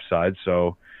the left side.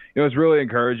 So, it's really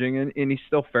encouraging, and he's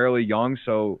still fairly young.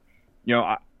 So,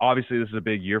 obviously this is a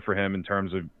big year for him in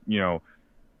terms of,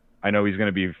 I know he's going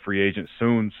to be a free agent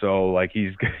soon, so like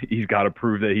he's got to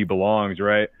prove that he belongs,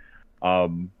 right?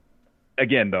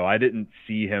 Again, though, I didn't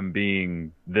see him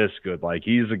being this good. Like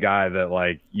he's a guy that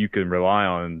like you can rely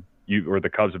on, or the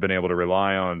Cubs have been able to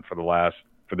rely on for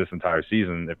this entire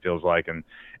season, it feels like, and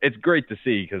it's great to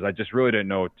see, because I just really didn't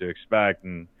know what to expect.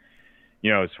 And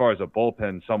as far as a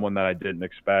bullpen, someone that I didn't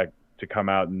expect to come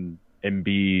out and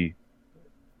be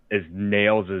as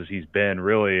nails as he's been,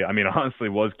 really, I mean, honestly,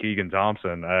 was Keegan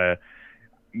Thompson.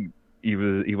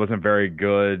 He wasn't very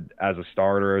good as a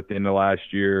starter at the end of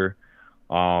last year.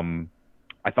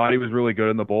 I thought he was really good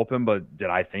in the bullpen, but did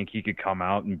I think he could come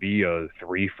out and be a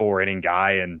 3-4 inning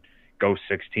guy and go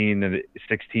 16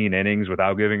 innings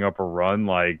without giving up a run?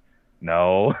 Like,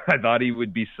 no. I thought he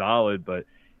would be solid, but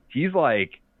he's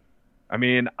like, I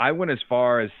mean, I went as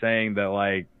far as saying that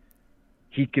like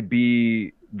he could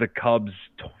be the Cubs,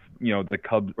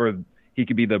 or he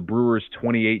could be the Brewers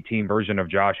 2018 version of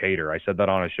Josh Hader. I said that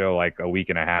on a show like a week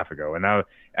and a half ago. And now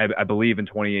I believe in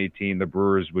 2018, the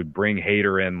Brewers would bring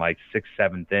Hader in like 6th,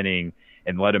 7th inning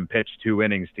and let him pitch 2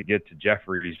 innings to get to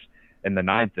Jeffries in the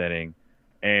 9th inning.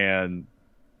 And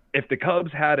if the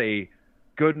Cubs had a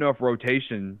good enough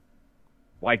rotation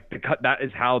like that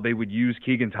is how they would use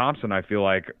Keegan Thompson, I feel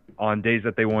like, on days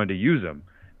that they wanted to use him.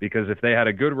 Because if they had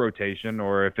a good rotation,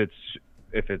 or if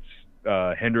it's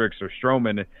Hendricks or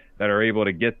Stroman that are able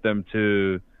to get them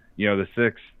to, the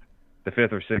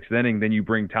fifth or sixth inning, then you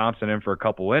bring Thompson in for a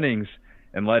couple innings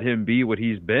and let him be what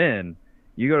he's been.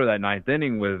 You go to that ninth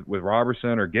inning with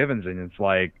Robertson or Givens, and it's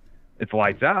like it's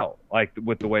lights out, like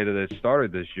with the way that it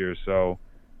started this year. So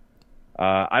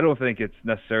I don't think it's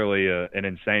necessarily an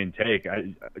insane take.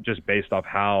 Just based off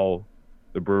how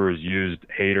the Brewers used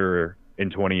Hader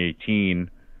in 2018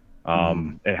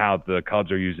 and how the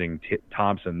Cubs are using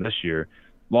Thompson this year.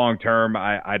 Long term,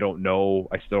 I don't know.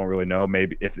 I still don't really know.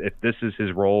 Maybe if this is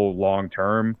his role long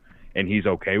term and he's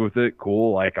okay with it,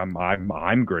 cool. Like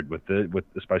I'm good with it,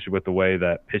 especially with the way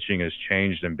that pitching has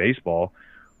changed in baseball.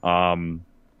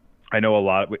 I know a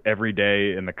lot every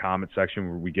day in the comment section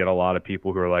where we get a lot of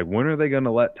people who are like, when are they going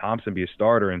to let Thompson be a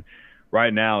starter? And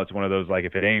right now it's one of those, like,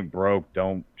 if it ain't broke,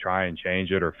 don't try and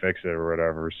change it or fix it or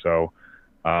whatever. So,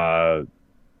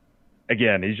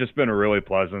 again, he's just been a really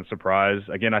pleasant surprise.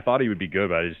 Again, I thought he would be good,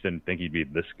 but I just didn't think he'd be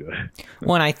this good.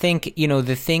 Well, and I think,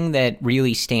 the thing that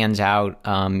really stands out,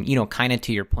 kind of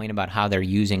to your point about how they're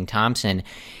using Thompson,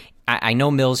 I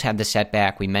know Mills had the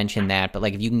setback. We mentioned that. But,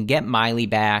 like, if you can get Miley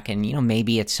back and,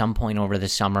 maybe at some point over the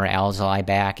summer, Alzolay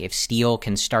back, if Steele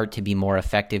can start to be more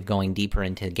effective going deeper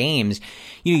into games,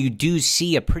 you do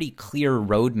see a pretty clear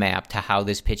roadmap to how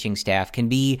this pitching staff can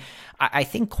be, I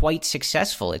think, quite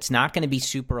successful. It's not going to be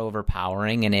super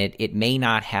overpowering, and it may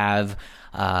not have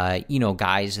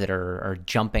guys that are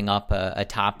jumping up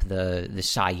atop the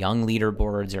Cy Young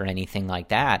leaderboards or anything like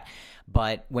that.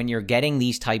 But when you're getting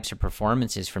these types of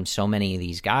performances from so many of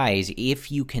these guys, if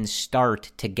you can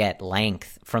start to get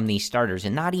length from these starters,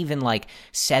 and not even like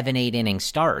 7-8 inning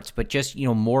starts, but just,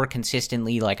 more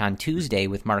consistently, like on Tuesday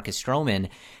with Marcus Stroman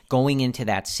going into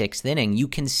that sixth inning, you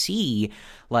can see,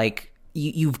 like,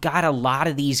 you've got a lot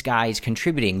of these guys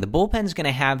contributing. The bullpen's going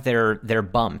to have their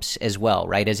bumps as well,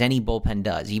 right? As any bullpen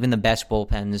does. Even the best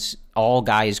bullpens, all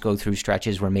guys go through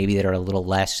stretches where maybe they're a little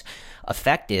less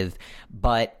effective.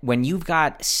 But when you've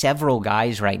got several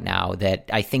guys right now that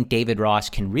I think David Ross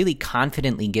can really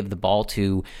confidently give the ball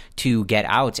to get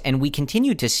outs, and we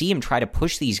continue to see him try to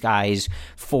push these guys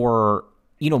for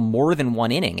more than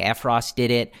one inning. Efros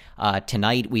did it.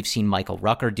 Tonight, we've seen Michael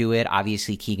Rucker do it.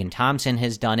 Obviously, Keegan Thompson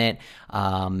has done it.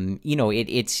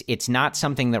 It's not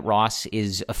something that Ross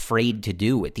is afraid to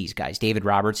do with these guys. David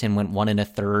Robertson went 1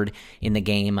 1/3 in the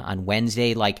game on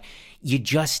Wednesday. Like, you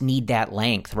just need that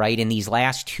length, right? In these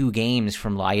last two games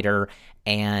from Leiter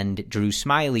and Drew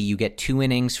Smyly, you get 2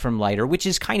 innings from Leiter, which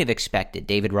is kind of expected.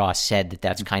 David Ross said that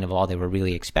that's kind of all they were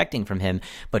really expecting from him.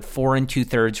 But 4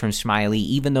 2/3 from Smyly,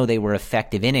 even though they were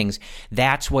effective innings,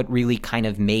 that's what really kind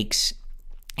of makes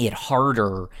it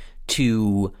harder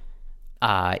to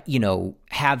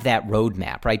have that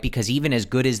roadmap, right? Because even as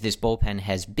good as this bullpen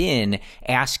has been,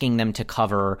 asking them to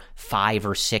cover 5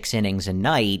 or 6 innings a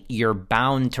night, you're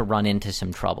bound to run into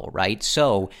some trouble, right?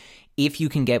 So if you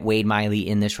can get Wade Miley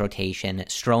in this rotation,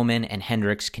 Stroman and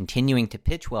Hendricks continuing to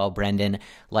pitch well, Brendan,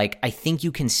 like, I think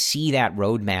you can see that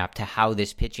roadmap to how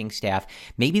this pitching staff,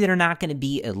 maybe they're not going to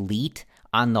be elite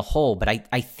on the whole, but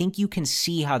I think you can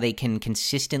see how they can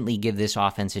consistently give this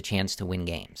offense a chance to win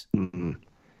games. Mm-hmm.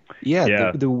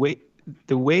 Yeah. The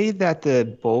way that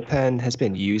the bullpen has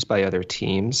been used by other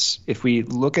teams, if we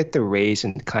look at the Rays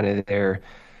and kind of their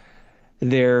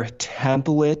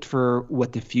template for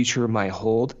what the future might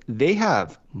hold, they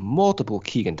have multiple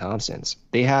Keegan Thompsons.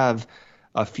 They have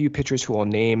a few pitchers who will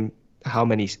name how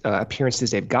many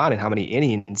appearances they've gotten and how many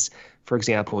innings. For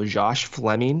example, Josh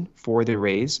Fleming for the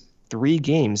Rays, 3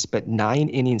 games, but 9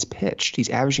 innings pitched. He's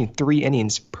averaging 3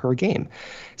 innings per game.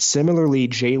 Similarly,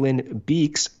 Jalen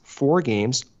Beeks, 4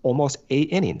 games, almost 8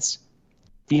 innings.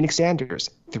 Phoenix Sanders,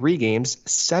 3 games,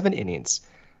 7 innings.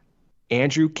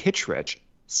 Andrew Kittredge,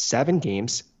 7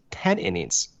 games, 10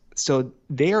 innings. So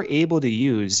they are able to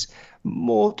use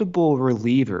multiple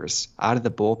relievers out of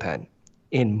the bullpen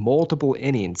in multiple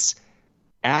innings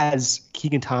as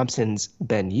Keegan Thompson's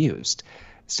been used.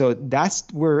 So that's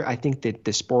where I think that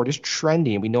the sport is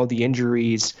trending. We know the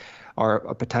injuries are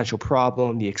a potential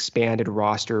problem. The expanded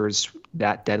rosters,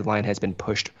 that deadline has been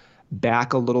pushed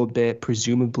back a little bit,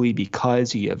 presumably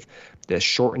because you have the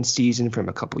shortened season from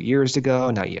a couple years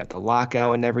ago. Now you have the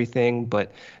lockout and everything,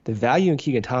 but the value in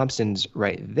Keegan Thompson's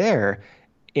right there.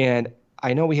 And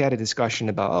I know we had a discussion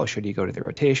about, should he go to the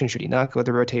rotation? Should he not go to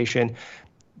the rotation?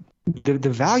 The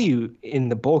value in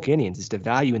the bulk innings is the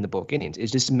value in the bulk innings.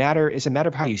 It's a matter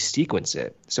of how you sequence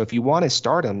it. So if you want to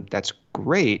start him, that's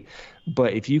great.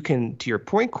 But if you can, to your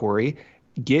point, Corey,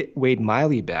 get Wade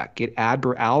Miley back, get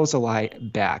Adbert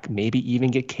Alzolay back, maybe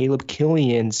even get Caleb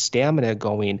Killian's stamina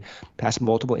going past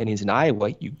multiple innings in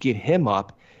Iowa. You get him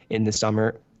up in the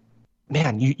summer.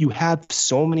 Man, you have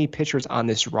so many pitchers on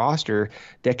this roster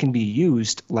that can be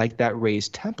used like that Rays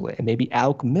template. And maybe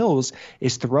Alec Mills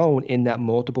is thrown in that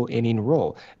multiple inning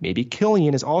role. Maybe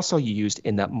Killian is also used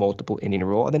in that multiple inning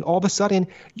role. And then all of a sudden,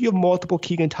 you have multiple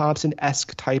Keegan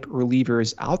Thompson-esque type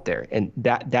relievers out there. And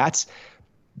that's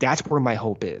where my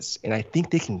hope is. And I think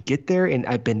they can get there. And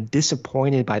I've been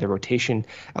disappointed by the rotation,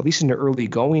 at least in the early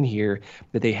going here,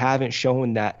 that they haven't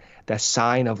shown that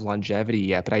sign of longevity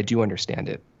yet. But I do understand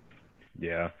it.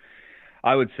 Yeah,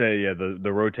 I would say, yeah,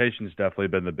 the rotation's definitely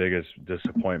been the biggest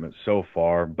disappointment so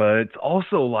far. But it's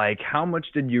also like, how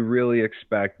much did you really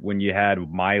expect when you had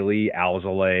Miley,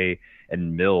 Alzolay,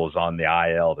 and Mills on the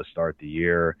IL to start the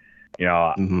year? You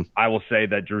know, I will say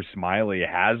that Drew Smyly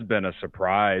has been a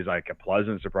surprise, like a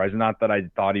pleasant surprise. Not that I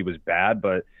thought he was bad,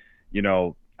 but, you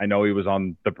know he was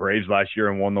on the Braves last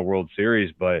year and won the World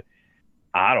Series. But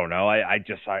I don't know. I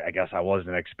guess I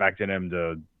wasn't expecting him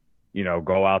to,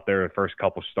 go out there the first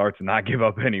couple starts and not give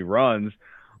up any runs.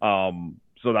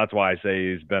 So that's why I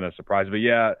say he's been a surprise. But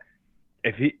yeah,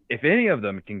 if any of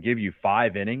them can give you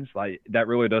 5 innings, like that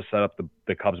really does set up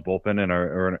the Cubs bullpen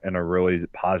in a really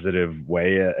positive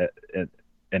way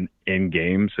in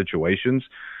game situations.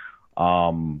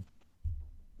 Yeah,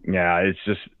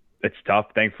 it's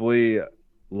tough. Thankfully,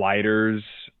 Leiter's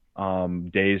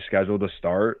days scheduled to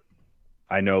start.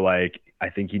 I know, I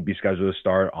think he'd be scheduled to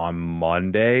start on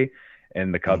Monday,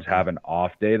 and the Cubs have an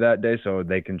off day that day, so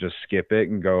they can just skip it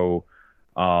and go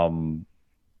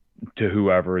to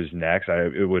whoever is next.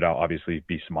 It would obviously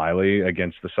be Smyly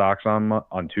against the Sox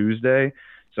on Tuesday.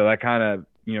 So that kind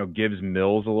of, gives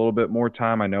Mills a little bit more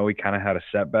time. I know he kind of had a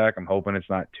setback. I'm hoping it's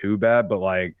not too bad, but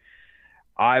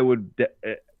I would,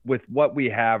 with what we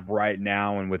have right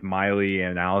now and with Miley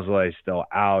and Alzolay still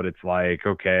out, it's like,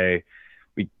 okay,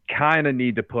 we kind of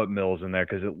need to put Mills in there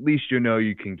because at least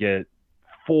you can get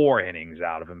 4 innings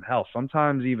out of him. Hell,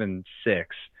 sometimes even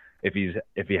 6 if he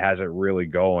has it really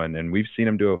going. And we've seen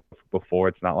him do it before.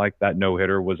 It's not like that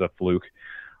no-hitter was a fluke.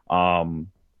 I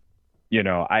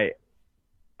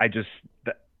just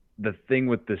the thing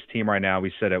with this team right now,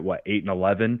 we said at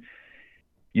 8-11.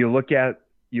 You look at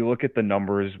the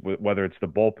numbers, whether it's the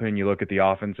bullpen, you look at the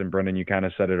offense, and Brendan, you kind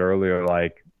of said it earlier,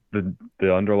 the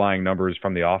underlying numbers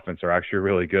from the offense are actually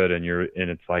really good, and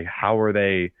it's like, how are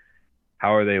they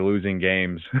losing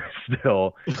games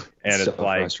still? And it's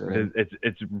like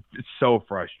it's so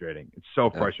frustrating. It's so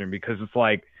frustrating because it's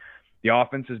like the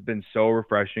offense has been so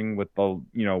refreshing with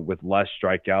with less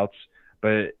strikeouts,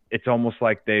 but it's almost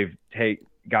like they've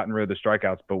gotten rid of the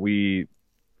strikeouts, but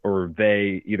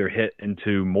they either hit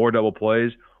into more double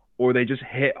plays or they just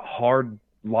hit hard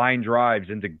line drives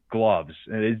into gloves.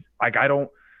 And it's like, I don't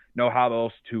know how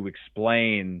else to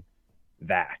explain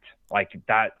that.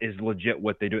 That is legit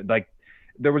what they do.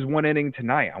 There was one inning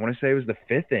tonight, I want to say it was the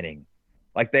 5th inning.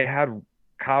 They had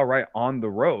Kyle Wright on the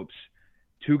ropes,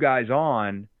 2 guys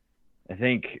on, I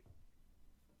think.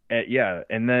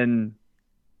 And then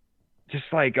just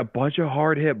a bunch of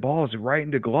hard hit balls right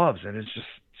into gloves. And it's just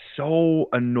so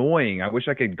annoying. I wish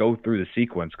I could go through the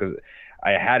sequence because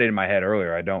I had it in my head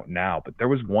earlier. I don't now. But there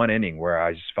was one inning where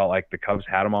I just felt like the Cubs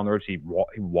had him on the ropes. He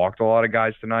walked a lot of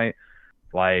guys tonight.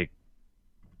 I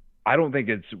don't think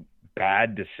it's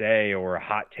bad to say or a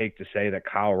hot take to say that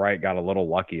Kyle Wright got a little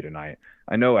lucky tonight.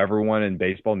 I know everyone in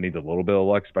baseball needs a little bit of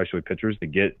luck, especially pitchers, to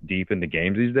get deep into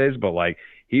games these days. But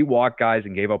he walked guys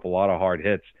and gave up a lot of hard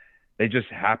hits. They just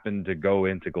happened to go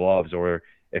into gloves, or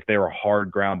if they were hard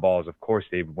ground balls, of course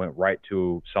they went right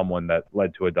to someone that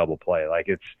led to a double play.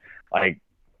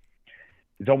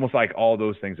 It's almost like all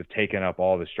those things have taken up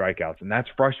all the strikeouts. And that's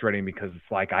frustrating because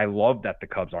it's I love that the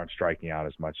Cubs aren't striking out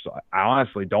as much. So I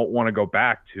honestly don't want to go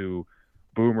back to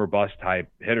boom or bust type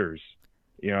hitters.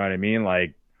 You know what I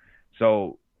mean?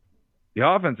 So the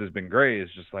offense has been great.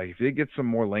 It's just if they get some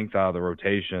more length out of the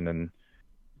rotation and,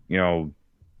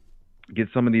 get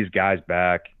some of these guys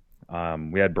back.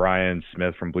 We had Brian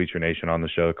Smith from Bleacher Nation on the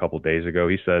show a couple of days ago.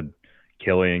 He said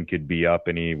Killian could be up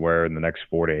anywhere in the next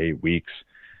 4 to 8 weeks.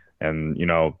 And,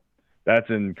 that's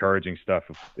encouraging stuff.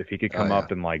 If he could come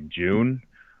up in June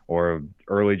or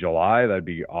early July, that'd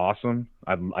be awesome.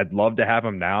 I'd love to have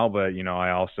him now, but,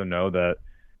 I also know that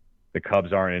the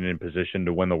Cubs aren't in a position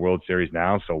to win the World Series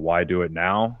now. So why do it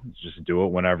now? Just do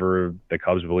it whenever the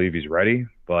Cubs believe he's ready.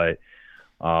 But,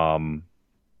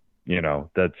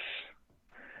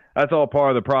 that's all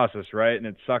part of the process, right? And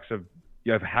it sucks of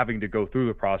having to go through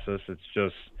the process. It's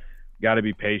just got to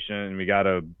be patient, and we got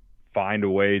to find a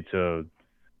way to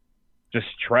just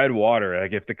tread water.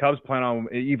 Like if the Cubs plan on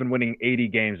even winning 80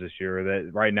 games this year,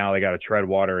 that right now they got to tread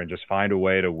water and just find a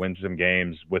way to win some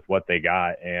games with what they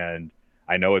got. And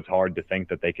I know it's hard to think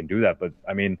that they can do that, but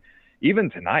I mean,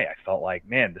 even tonight, I felt like,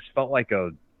 man, this felt like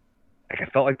I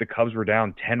felt like the Cubs were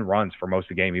down 10 runs for most of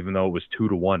the game, even though it was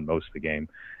 2-1 most of the game.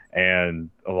 And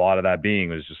a lot of that being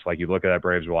was just like, you look at that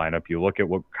Braves lineup, you look at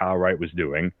what Kyle Wright was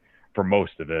doing for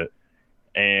most of it,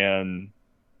 and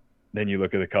then you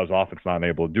look at the Cubs offense not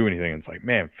able to do anything. And it's like,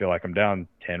 man, I feel like I'm down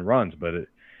 10 runs, but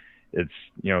it's,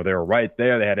 they were right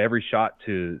there. They had every shot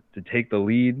to take the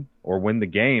lead or win the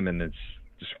game. And it's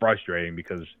just frustrating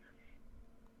because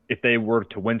if they were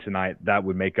to win tonight, that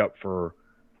would make up for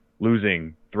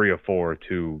losing 3 or 4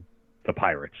 to the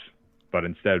Pirates. But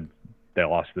instead, they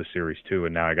lost the series too,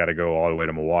 and now I got to go all the way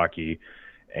to Milwaukee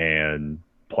and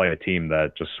play a team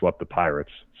that just swept the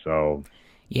Pirates. So,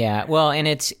 yeah, well, and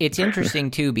it's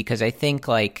interesting too because I think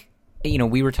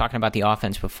we were talking about the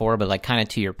offense before, but like kind of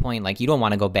to your point, like you don't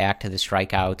want to go back to the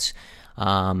strikeouts.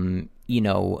 The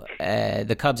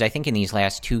Cubs, I think in these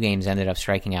last 2 games ended up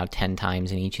striking out 10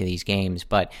 times in each of these games,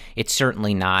 but it's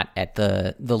certainly not at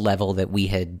the level that we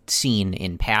had seen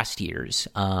in past years.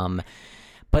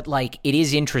 But like, it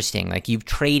is interesting. Like you've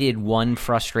traded one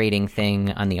frustrating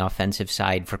thing on the offensive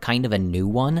side for kind of a new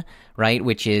one, right?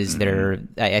 Which is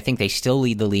I think they still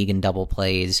lead the league in double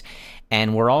plays.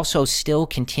 And we're also still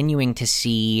continuing to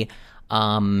see,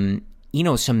 some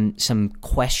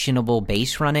questionable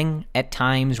base running at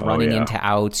times, running into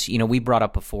outs. We brought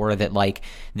up before that like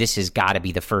this has got to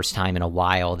be the first time in a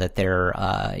while that they're,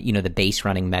 the base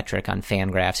running metric on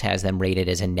Fangraphs has them rated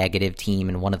as a negative team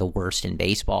and one of the worst in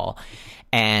baseball.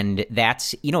 And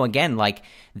that's, again, like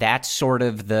that's sort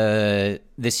of the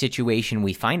situation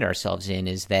we find ourselves in,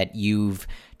 is that you've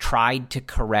tried to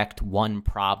correct one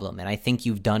problem. And I think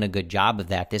you've done a good job of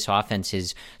that. This offense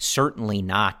is certainly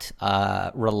not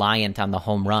reliant on the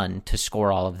home run to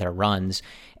score all of their runs.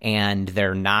 And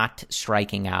they're not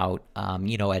striking out,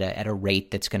 at a rate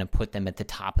that's going to put them at the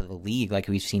top of the league like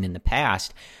we've seen in the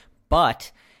past.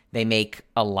 But they make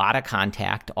a lot of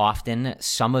contact often.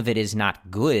 Some of it is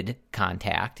not good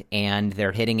contact, and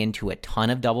they're hitting into a ton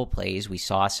of double plays. We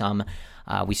saw some.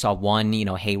 We saw one,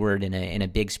 Hayward in a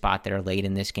big spot there late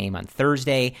in this game on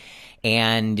Thursday,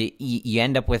 and you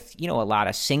end up with, a lot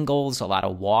of singles, a lot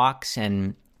of walks,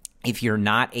 and if you're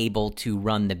not able to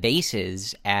run the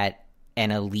bases at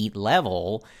an elite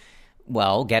level,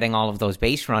 well, getting all of those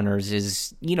base runners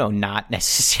is, not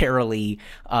necessarily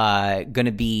going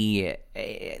to be,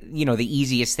 the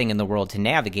easiest thing in the world to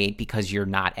navigate because you're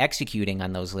not executing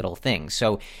on those little things.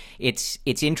 So it's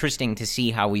interesting to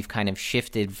see how we've kind of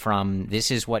shifted from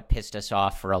this is what pissed us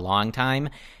off for a long time,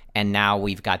 and now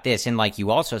we've got this. And like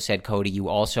you also said, Cody, you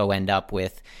also end up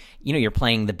with, you're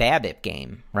playing the BABIP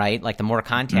game, right? Like the more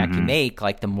contact you make,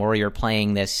 like the more you're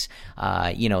playing this,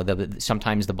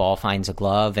 sometimes the ball finds a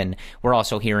glove. And we're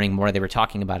also hearing more, they were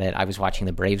talking about it. I was watching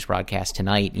the Braves broadcast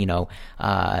tonight,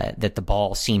 that the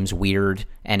ball seems weird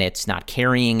and it's not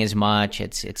carrying as much.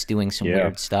 It's doing some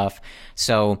weird stuff.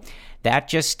 So that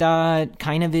just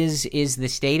kind of is the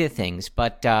state of things.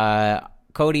 But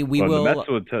Cody,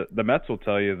 the Mets will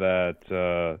tell you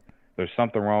that there's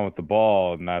something wrong with the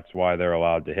ball, and that's why they're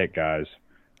allowed to hit guys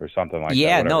or something like that.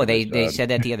 Yeah, no, they said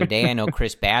that the other day. I know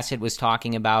Chris Bassett was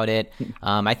talking about it.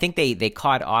 I think they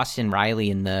caught Austin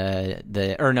Riley in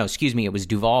it was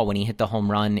Duvall when he hit the home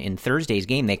run in Thursday's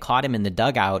game. They caught him in the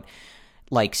dugout,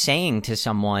 like saying to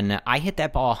someone, I hit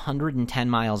that ball 110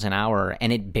 miles an hour,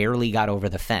 and it barely got over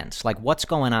the fence. Like, what's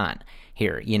going on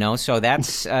here, so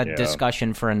that's a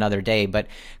discussion for another day. But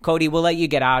Cody, we'll let you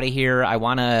get out of here. I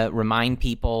want to remind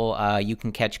people you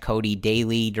can catch Cody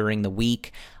daily during the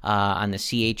week on the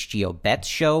CHGO Bets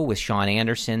Show with Sean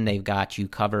Anderson. They've got you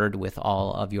covered with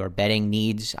all of your betting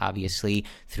needs, obviously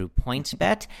through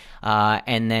PointsBet.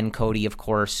 And then Cody, of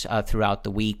course, throughout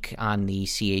the week on the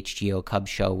CHGO Cubs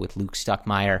Show with Luke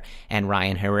Stuckmeyer and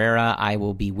Ryan Herrera. I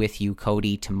will be with you,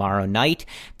 Cody, tomorrow night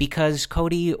because,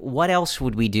 Cody, what else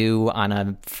would we do on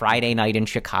a Friday night in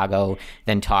Chicago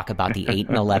than talk about the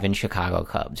 8-11 Chicago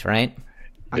Cubs, right?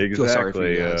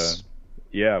 Exactly.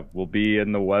 We'll be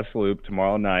in the West Loop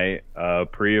tomorrow night,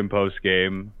 pre and post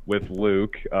game with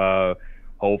Luke.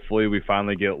 Hopefully we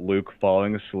finally get Luke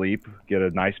falling asleep, get a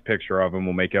nice picture of him.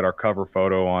 We'll make it our cover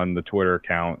photo on the Twitter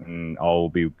account, and all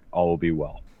will be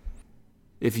well.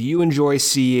 If you enjoy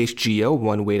CHGO,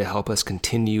 one way to help us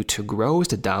continue to grow is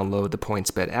to download the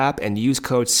PointsBet app and use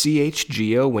code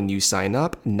CHGO when you sign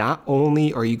up. Not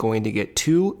only are you going to get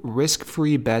 2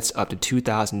 risk-free bets up to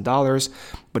 $2,000,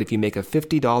 but if you make a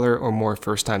 $50 or more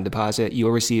first-time deposit,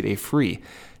 you'll receive a free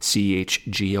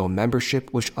CHGO membership,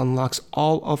 which unlocks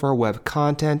all of our web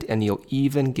content, and you'll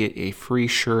even get a free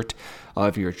shirt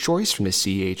of your choice from the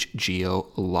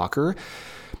CHGO locker.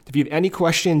 If you have any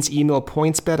questions, email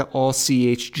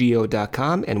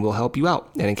pointsbet@allchgo.com and we'll help you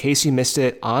out. And in case you missed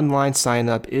it, online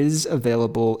sign-up is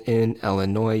available in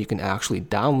Illinois. You can actually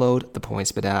download the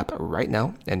PointsBet app right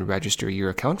now and register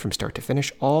your account from start to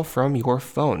finish, all from your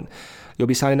phone. You'll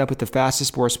be signing up with the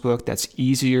fastest sportsbook that's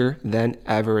easier than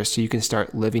ever, so you can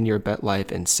start living your bet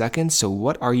life in seconds. So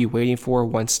what are you waiting for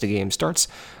once the game starts?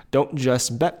 Don't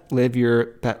just bet, live your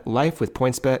bet life with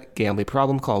PointsBet. Gambling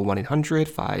problem, call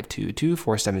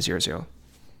 1-800-522-4700.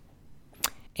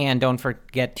 And don't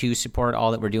forget to support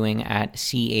all that we're doing at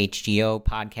CHGO,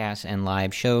 podcasts and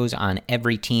live shows on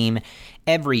every team,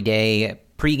 every day,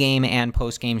 pregame and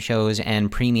postgame shows,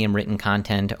 and premium written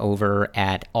content over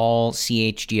at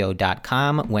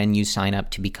allchgo.com when you sign up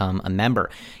to become a member.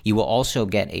 You will also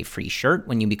get a free shirt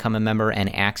when you become a member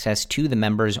and access to the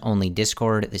members-only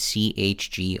Discord, the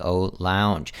CHGO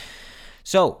Lounge.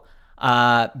 So,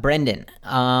 Brendan,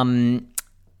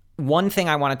 one thing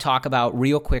I want to talk about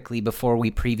real quickly before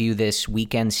we preview this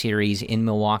weekend series in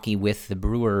Milwaukee with the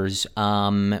Brewers,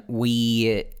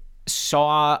 we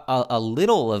saw a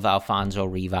little of Alfonso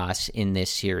Rivas in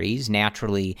this series.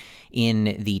 Naturally,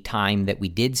 in the time that we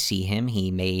did see him,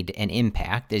 he made an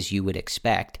impact, as you would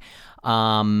expect.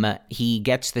 He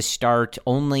gets the start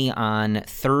only on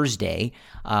Thursday,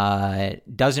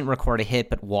 doesn't record a hit,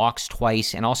 but walks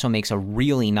twice, and also makes a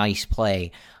really nice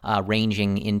play,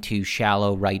 ranging into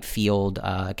shallow right field,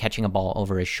 catching a ball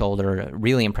over his shoulder.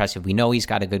 Really impressive. We know he's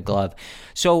got a good glove.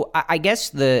 So I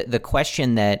guess the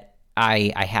question that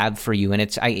I have for you, and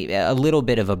it's a little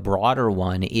bit of a broader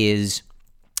one, is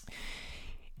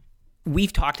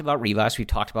we've talked about Rivas. We've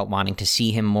talked about wanting to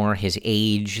see him more, his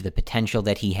age, the potential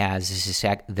that he has,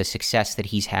 the success that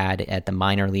he's had at the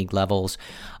minor league levels.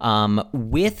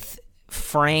 With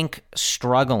Frank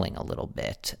struggling a little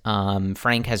bit.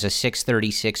 Frank has a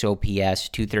 636 OPS,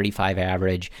 235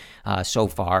 average so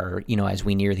far, as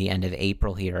we near the end of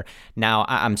April here. Now,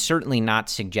 I'm certainly not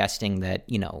suggesting that,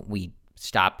 we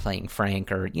stop playing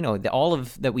Frank, or, all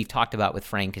of that we've talked about with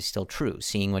Frank is still true,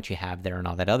 seeing what you have there and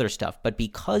all that other stuff. But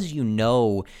because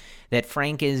that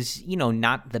Frank is,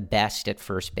 not the best at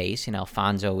first base, and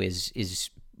Alfonso is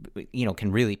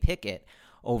can really pick it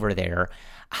over there,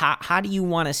 how do you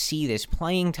want to see this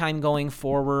playing time going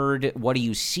forward? What are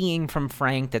you seeing from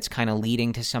Frank that's kind of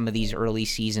leading to some of these early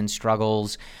season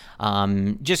struggles?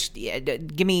 Just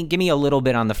give me a little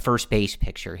bit on the first base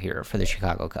picture here for the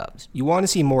Chicago Cubs. You want to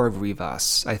see more of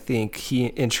Rivas. I think he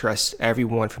interests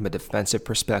everyone from a defensive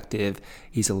perspective.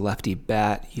 He's a lefty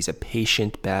bat. He's a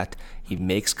patient bat. He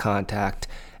makes contact.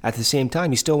 At the same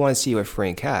time, you still want to see what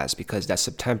Frank has, because that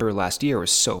September last year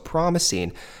was so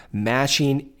promising,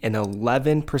 matching an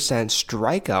 11%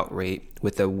 strikeout rate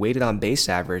with a weighted on base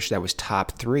average that was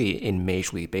top 3 in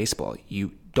Major League Baseball.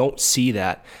 You don't see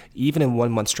that even in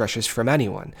 1 month stretches from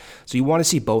anyone. So you want to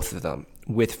see both of them.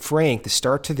 With Frank, the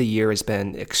start to the year has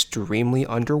been extremely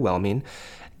underwhelming.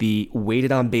 The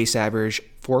weighted on base average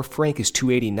for Frank is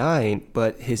 289,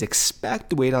 but his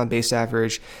expected weighted on base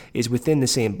average is within the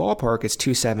same ballpark. It's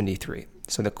 273.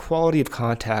 So the quality of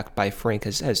contact by Frank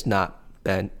has not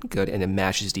been good, and it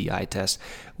matches the eye test.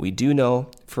 We do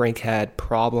know Frank had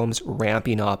problems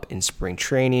ramping up in spring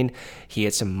training. He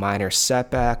had some minor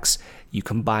setbacks. You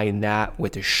combine that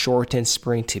with a shortened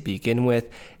spring to begin with.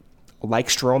 Like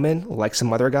Stroman, like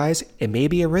some other guys, it may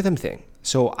be a rhythm thing.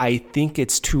 So I think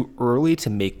it's too early to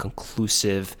make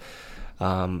conclusive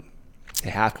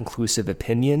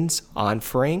opinions on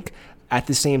Frank. At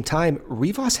the same time,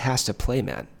 Rivas has to play,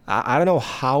 man. I don't know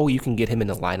how you can get him in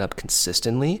the lineup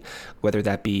consistently, whether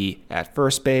that be at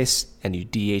first base and you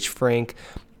DH Frank.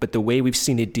 But the way we've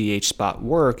seen the DH spot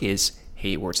work is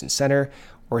Hayward's in center,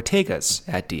 Ortega's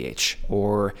at DH,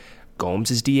 or Gomes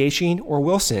is DHing, or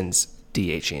Wilson's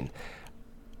DHing.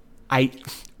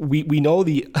 We know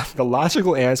the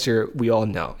logical answer we all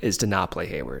know is to not play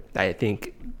Hayward. I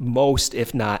think most,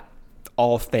 if not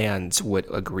all, fans would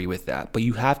agree with that. But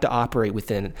you have to operate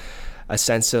within a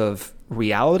sense of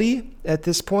reality at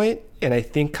this point. And I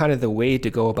think kind of the way to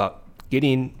go about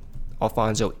getting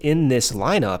Alfonso in this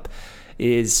lineup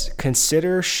is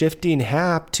consider shifting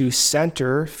Happ to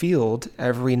center field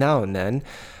every now and then.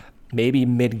 Maybe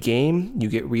mid-game, you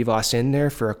get Rivas in there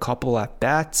for a couple at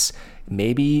bats.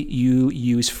 maybe you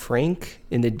use Frank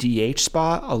in the DH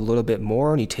spot a little bit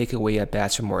more and you take away at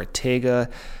bats from Ortega.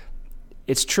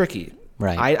 It's tricky.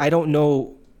 Right. I don't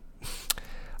know.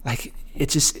 Like,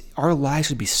 it's just, our lives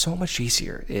would be so much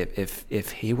easier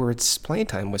if Hayward's playing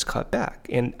time was cut back.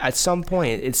 And at some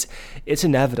point, it's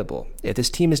inevitable. If this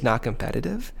team is not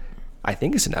competitive, I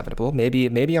think it's inevitable.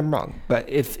 Maybe I'm wrong. But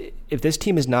if this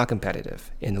team is not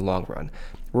competitive in the long run,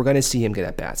 we're going to see him get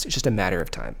at bats. It's just a matter of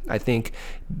time. I think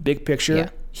big picture,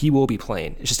 he will be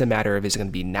playing. It's just a matter of, is it going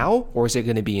to be now or is it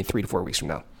going to be in 3 to 4 weeks from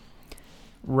now?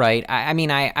 Right. I mean,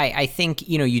 I think,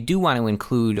 you do want to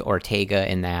include Ortega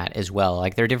in that as well.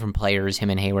 Like, they're different players,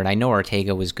 him and Hayward. I know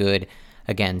Ortega was good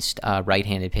against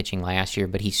right-handed pitching last year,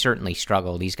 but he certainly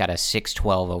struggled. He's got a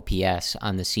 612 OPS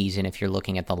on the season. If you're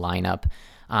looking at the lineup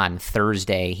on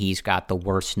Thursday, he's got the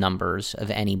worst numbers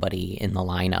of anybody in the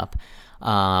lineup.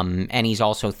 And he's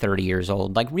also 30 years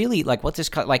old. Like, really, like, what's this?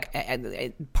 Like,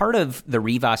 part of the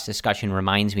Rivas discussion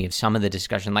reminds me of some of the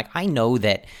discussion. Like, I know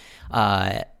that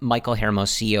Michael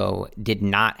Hermosillo did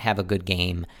not have a good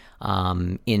game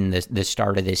in the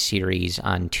start of this series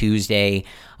on Tuesday.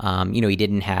 He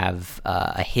didn't have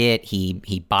a hit.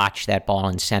 He botched that ball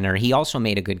in center. He also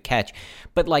made a good catch.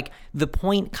 But, like, the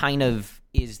point kind of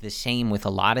is the same with a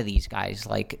lot of these guys.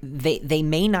 Like, they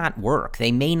may not work.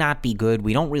 They may not be good.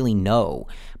 We don't really know.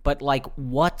 But, like,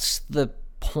 what's the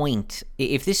point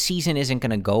if this season isn't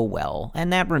going to go well?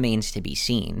 And that remains to be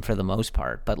seen for the most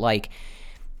part. But, like,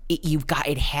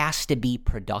 it has to be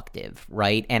productive,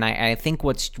 right? And I think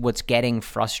what's getting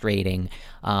frustrating,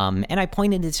 and I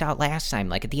pointed this out last time,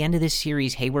 like, at the end of this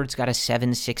series, Hayward's got a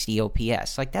 760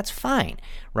 OPS. Like, that's fine,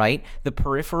 right? The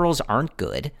peripherals aren't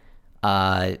good.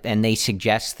 And they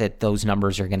suggest that those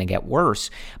numbers are going to get worse.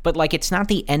 But, like, it's not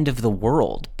the end of the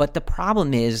world. But the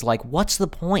problem is, like, what's the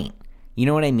point? You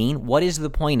know what I mean? What is the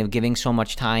point of giving so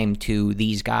much time to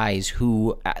these guys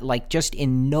who, like, just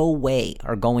in no way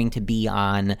are going to be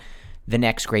on the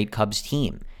next great Cubs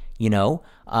team, And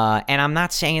I'm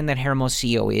not saying that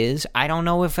Hermosillo is. I don't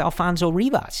know if Alfonso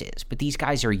Rivas is. But these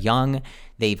guys are young.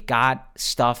 They've got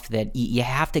stuff that you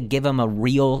have to give them a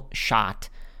real shot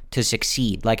to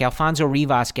succeed. Like, Alfonso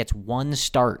Rivas gets one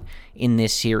start in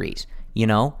this series.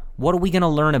 What are we going to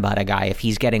learn about a guy if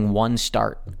he's getting one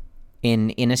start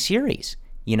in a series?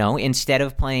 Instead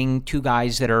of playing two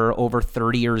guys that are over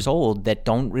 30 years old that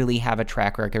don't really have a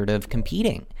track record of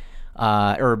competing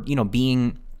or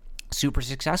being super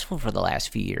successful for the last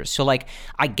few years. So, like,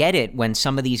 I get it when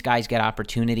some of these guys get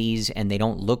opportunities and they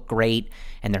don't look great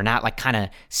and they're not, like, kind of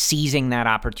seizing that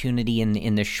opportunity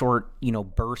in the short,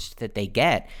 burst that they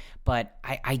get. But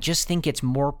I just think it's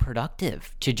more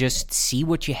productive to just see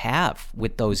what you have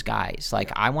with those guys.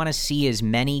 Like, I want to see as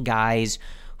many guys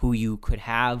who you could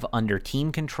have under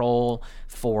team control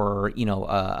for,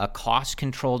 a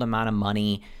cost-controlled amount of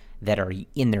money that are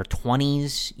in their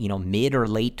 20s, mid or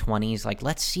late 20s. Like,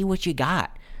 let's see what you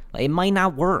got. It might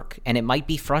not work, and it might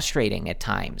be frustrating at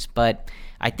times, but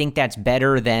I think that's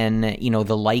better than,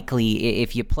 the likely,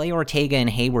 if you play Ortega and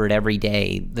Hayward every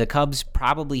day, the Cubs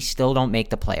probably still don't make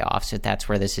the playoffs if that's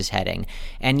where this is heading.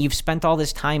 And you've spent all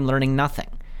this time learning nothing,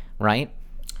 right?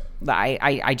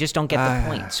 I just don't get the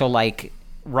point. So, like,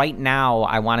 right now,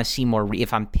 I want to see more.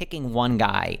 If I'm picking one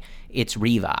guy, it's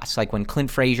Rivas. Like, when Clint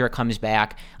Frazier comes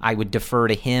back, I would defer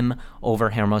to him over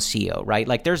Hermosillo, right?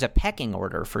 Like, there's a pecking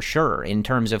order for sure in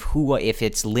terms of who, if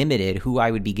it's limited, who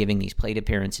I would be giving these plate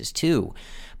appearances to.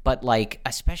 But, like,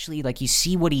 especially, like, you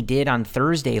see what he did on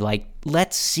Thursday. Like,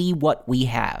 let's see what we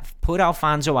have. Put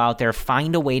Alfonso out there,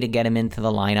 find a way to get him into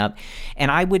the lineup.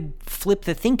 And I would flip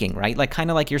the thinking, right? Like,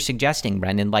 kind of like you're suggesting,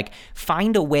 Brendan. Like,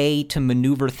 find a way to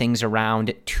maneuver things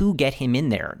around to get him in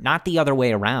there, not the other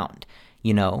way around,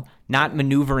 not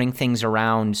maneuvering things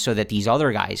around so that these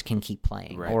other guys can keep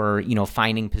playing, right? Or,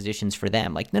 finding positions for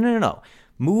them. Like, no.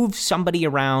 Move somebody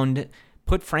around.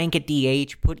 Put Frank at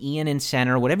DH, put Ian in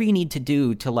center, whatever you need to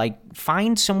do to, like,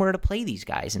 find somewhere to play these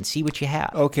guys and see what you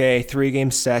have. Okay,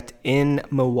 3-game set in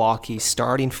Milwaukee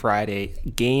starting Friday.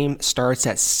 Game starts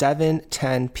at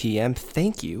 7:10 p.m.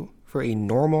 Thank you for a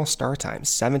normal start time.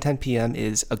 7:10 p.m.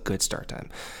 is a good start time.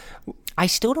 I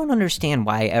still don't understand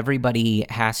why everybody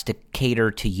has to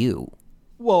cater to you.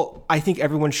 Well, I think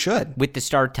everyone should. With the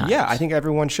start times. Yeah, I think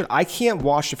everyone should. I can't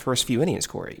watch the first few innings,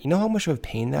 Corey. You know how much of a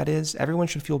pain that is? Everyone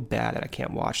should feel bad that I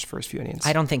can't watch the first few innings.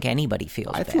 I don't think anybody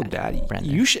feels bad. I feel bad.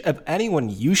 Brendan. You should, if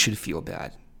anyone, you should feel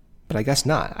bad. But I guess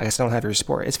not. I guess I don't have your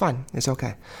support. It's fine. It's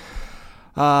okay.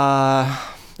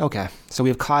 All Okay, so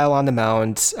we have Kyle on the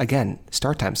mound. Again,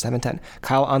 start time, 7:10.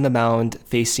 Kyle on the mound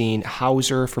facing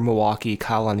Hauser for Milwaukee.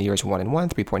 Kyle on the year is 1-1,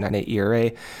 3.98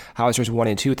 ERA. Hauser's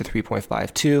 1-2 at the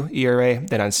 3.52 ERA.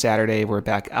 Then on Saturday, we're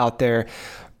back out there.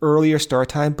 Earlier start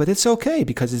time, but it's okay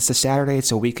because it's a Saturday,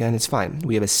 it's a weekend, it's fine.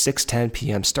 We have a 6:10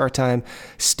 p.m. start time.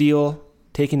 Steele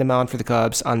taking the mound for the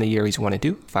Cubs. On the year, he's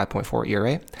 1-2, 5.4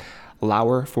 ERA.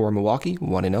 Lauer for Milwaukee,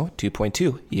 1-0,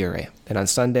 2.2 ERA. And on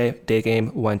Sunday, day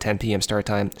game, 1:10 p.m. start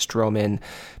time. Stroman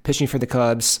pitching for the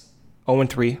Cubs,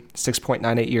 0-3,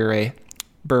 6.98 ERA.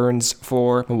 Burns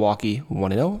for Milwaukee,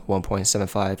 1-0,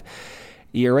 1.75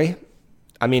 ERA.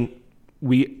 I mean,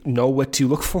 we know what to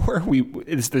look for.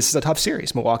 This is a tough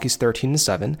series. Milwaukee's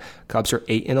 13-7. Cubs are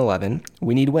 8-11.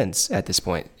 We need wins at this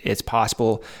point. It's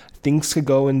possible things could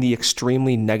go in the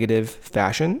extremely negative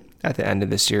fashion at the end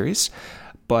of this series.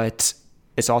 But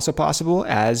it's also possible,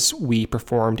 as we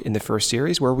performed in the first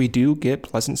series, where we do get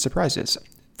pleasant surprises.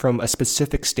 From a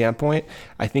specific standpoint,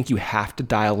 I think you have to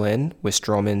dial in with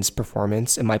Stroman's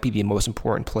performance. It might be the most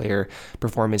important player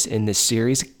performance in this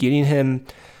series. Getting him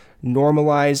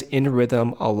normalized in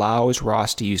rhythm allows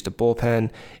Ross to use the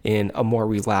bullpen in a more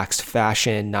relaxed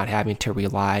fashion, not having to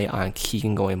rely on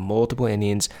Keegan going multiple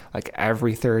innings like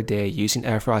every third day, using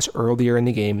Efros earlier in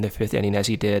the game in the fifth inning as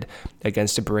he did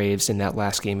against the Braves in that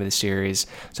last game of the series.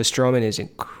 So Stroman is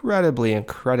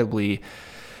incredibly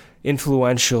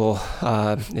influential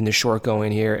in the short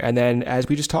going here. And then, as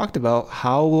we just talked about,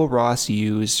 how will Ross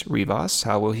use Rivas?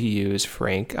 How will he use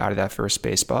Frank out of that first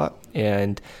base spot?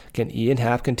 And can Ian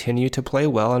Happ continue to play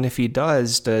well? And if he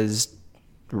does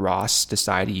Ross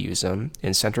decide to use him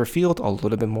in center field a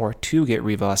little bit more to get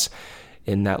Rivas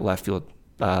in that left field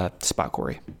spot,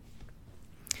 Corey?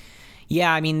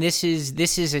 Yeah, I mean, this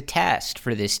is a test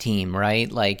for this team,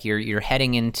 right? Like you're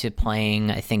heading into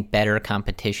playing, I think, better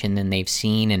competition than they've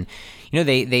seen, and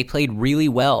they played really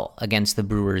well against the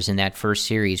Brewers in that first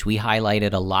series. We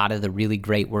highlighted a lot of the really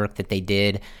great work that they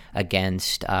did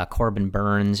against Corbin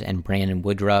Burns and Brandon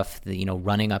Woodruff.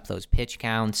 Running up those pitch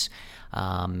counts,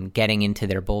 getting into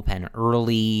their bullpen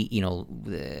early.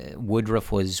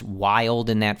 Woodruff was wild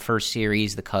in that first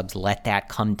series. The Cubs let that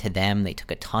come to them. They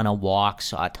took a ton of walks,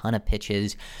 saw a ton of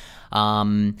pitches.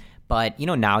 But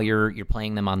now you're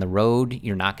playing them on the road.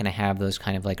 You're not going to have those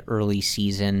kind of like early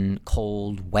season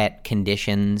cold, wet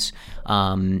conditions.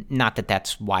 Not that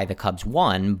that's why the Cubs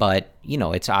won, but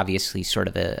it's obviously sort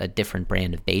of a different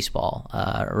brand of baseball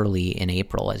early in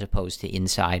April as opposed to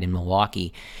inside in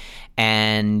Milwaukee.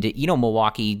 And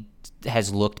Milwaukee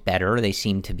has looked better. They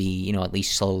seem to be at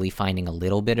least slowly finding a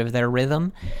little bit of their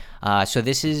rhythm. So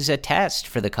this is a test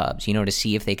for the Cubs, to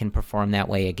see if they can perform that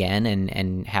way again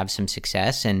and have some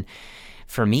success. And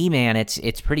for me, man,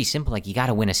 it's pretty simple. Like, you got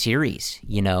to win a series,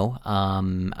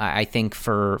 I think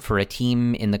for a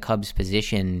team in the Cubs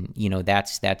position,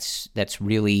 that's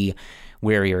really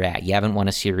where you're at. You haven't won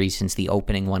a series since the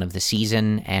opening one of the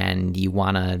season, and you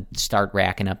want to start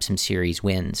racking up some series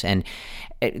wins. And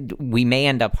we may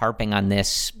end up harping on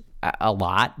this a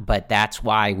lot, but that's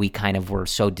why we kind of were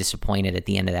so disappointed at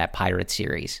the end of that Pirates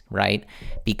series, right?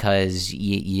 Because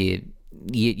you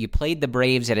played the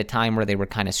Braves at a time where they were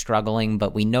kind of struggling,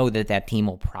 but we know that team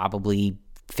will probably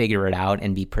figure it out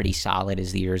and be pretty solid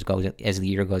as the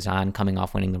year goes on, coming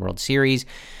off winning the World Series.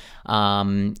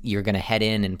 You're going to head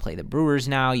in and play the Brewers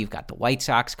now. You've got the White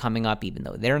Sox coming up, even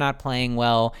though they're not playing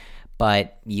well,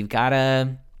 but you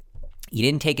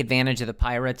didn't take advantage of the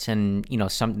Pirates, and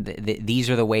these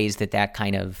are the ways that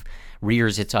kind of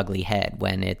rears its ugly head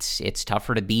when it's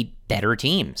tougher to beat better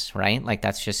teams, right? Like,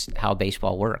 that's just how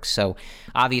baseball works. So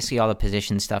obviously all the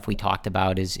position stuff we talked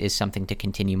about is something to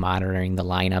continue monitoring, the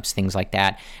lineups, things like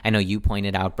that. I know you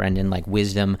pointed out, Brendan, like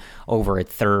Wisdom over at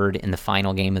third in the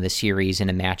final game of the series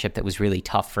in a matchup that was really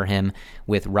tough for him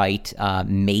with Wright.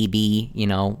 Maybe,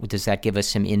 does that give us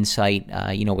some insight,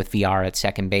 with VR at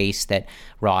second base, that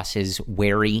Ross is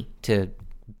wary to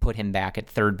put him back at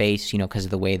third base, because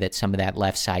of the way that some of that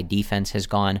left side defense has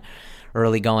gone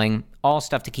early going. All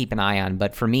stuff to keep an eye on.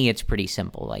 But for me, it's pretty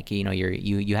simple. Like,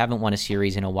 you haven't won a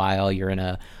series in a while. You're in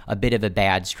a bit of a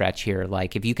bad stretch here.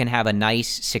 Like, if you can have a nice,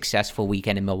 successful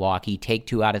weekend in Milwaukee, take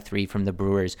 2 out of 3 from the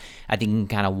Brewers, I think you can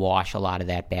kind of wash a lot of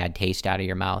that bad taste out of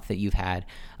your mouth that you've had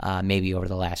maybe over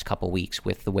the last couple weeks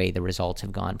with the way the results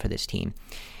have gone for this team.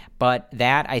 But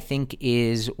that, I think,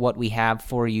 is what we have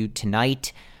for you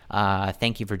tonight.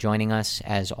 Thank you for joining us,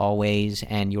 as always,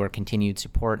 and your continued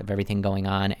support of everything going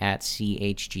on at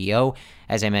CHGO.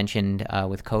 As I mentioned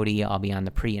with Cody, I'll be on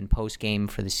the pre- and post-game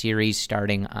for the series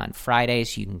starting on Friday,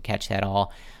 so you can catch that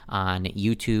all on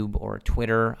YouTube or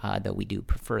Twitter, though we do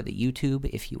prefer the YouTube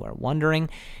if you are wondering.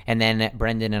 And then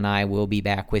Brendan and I will be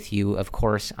back with you, of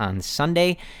course, on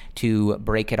Sunday to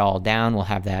break it all down. We'll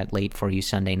have that late for you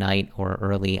Sunday night or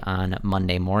early on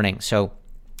Monday morning. So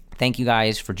thank you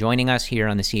guys for joining us here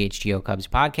on the CHGO Cubs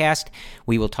podcast.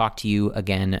 We will talk to you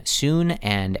again soon,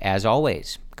 and as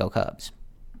always, go Cubs.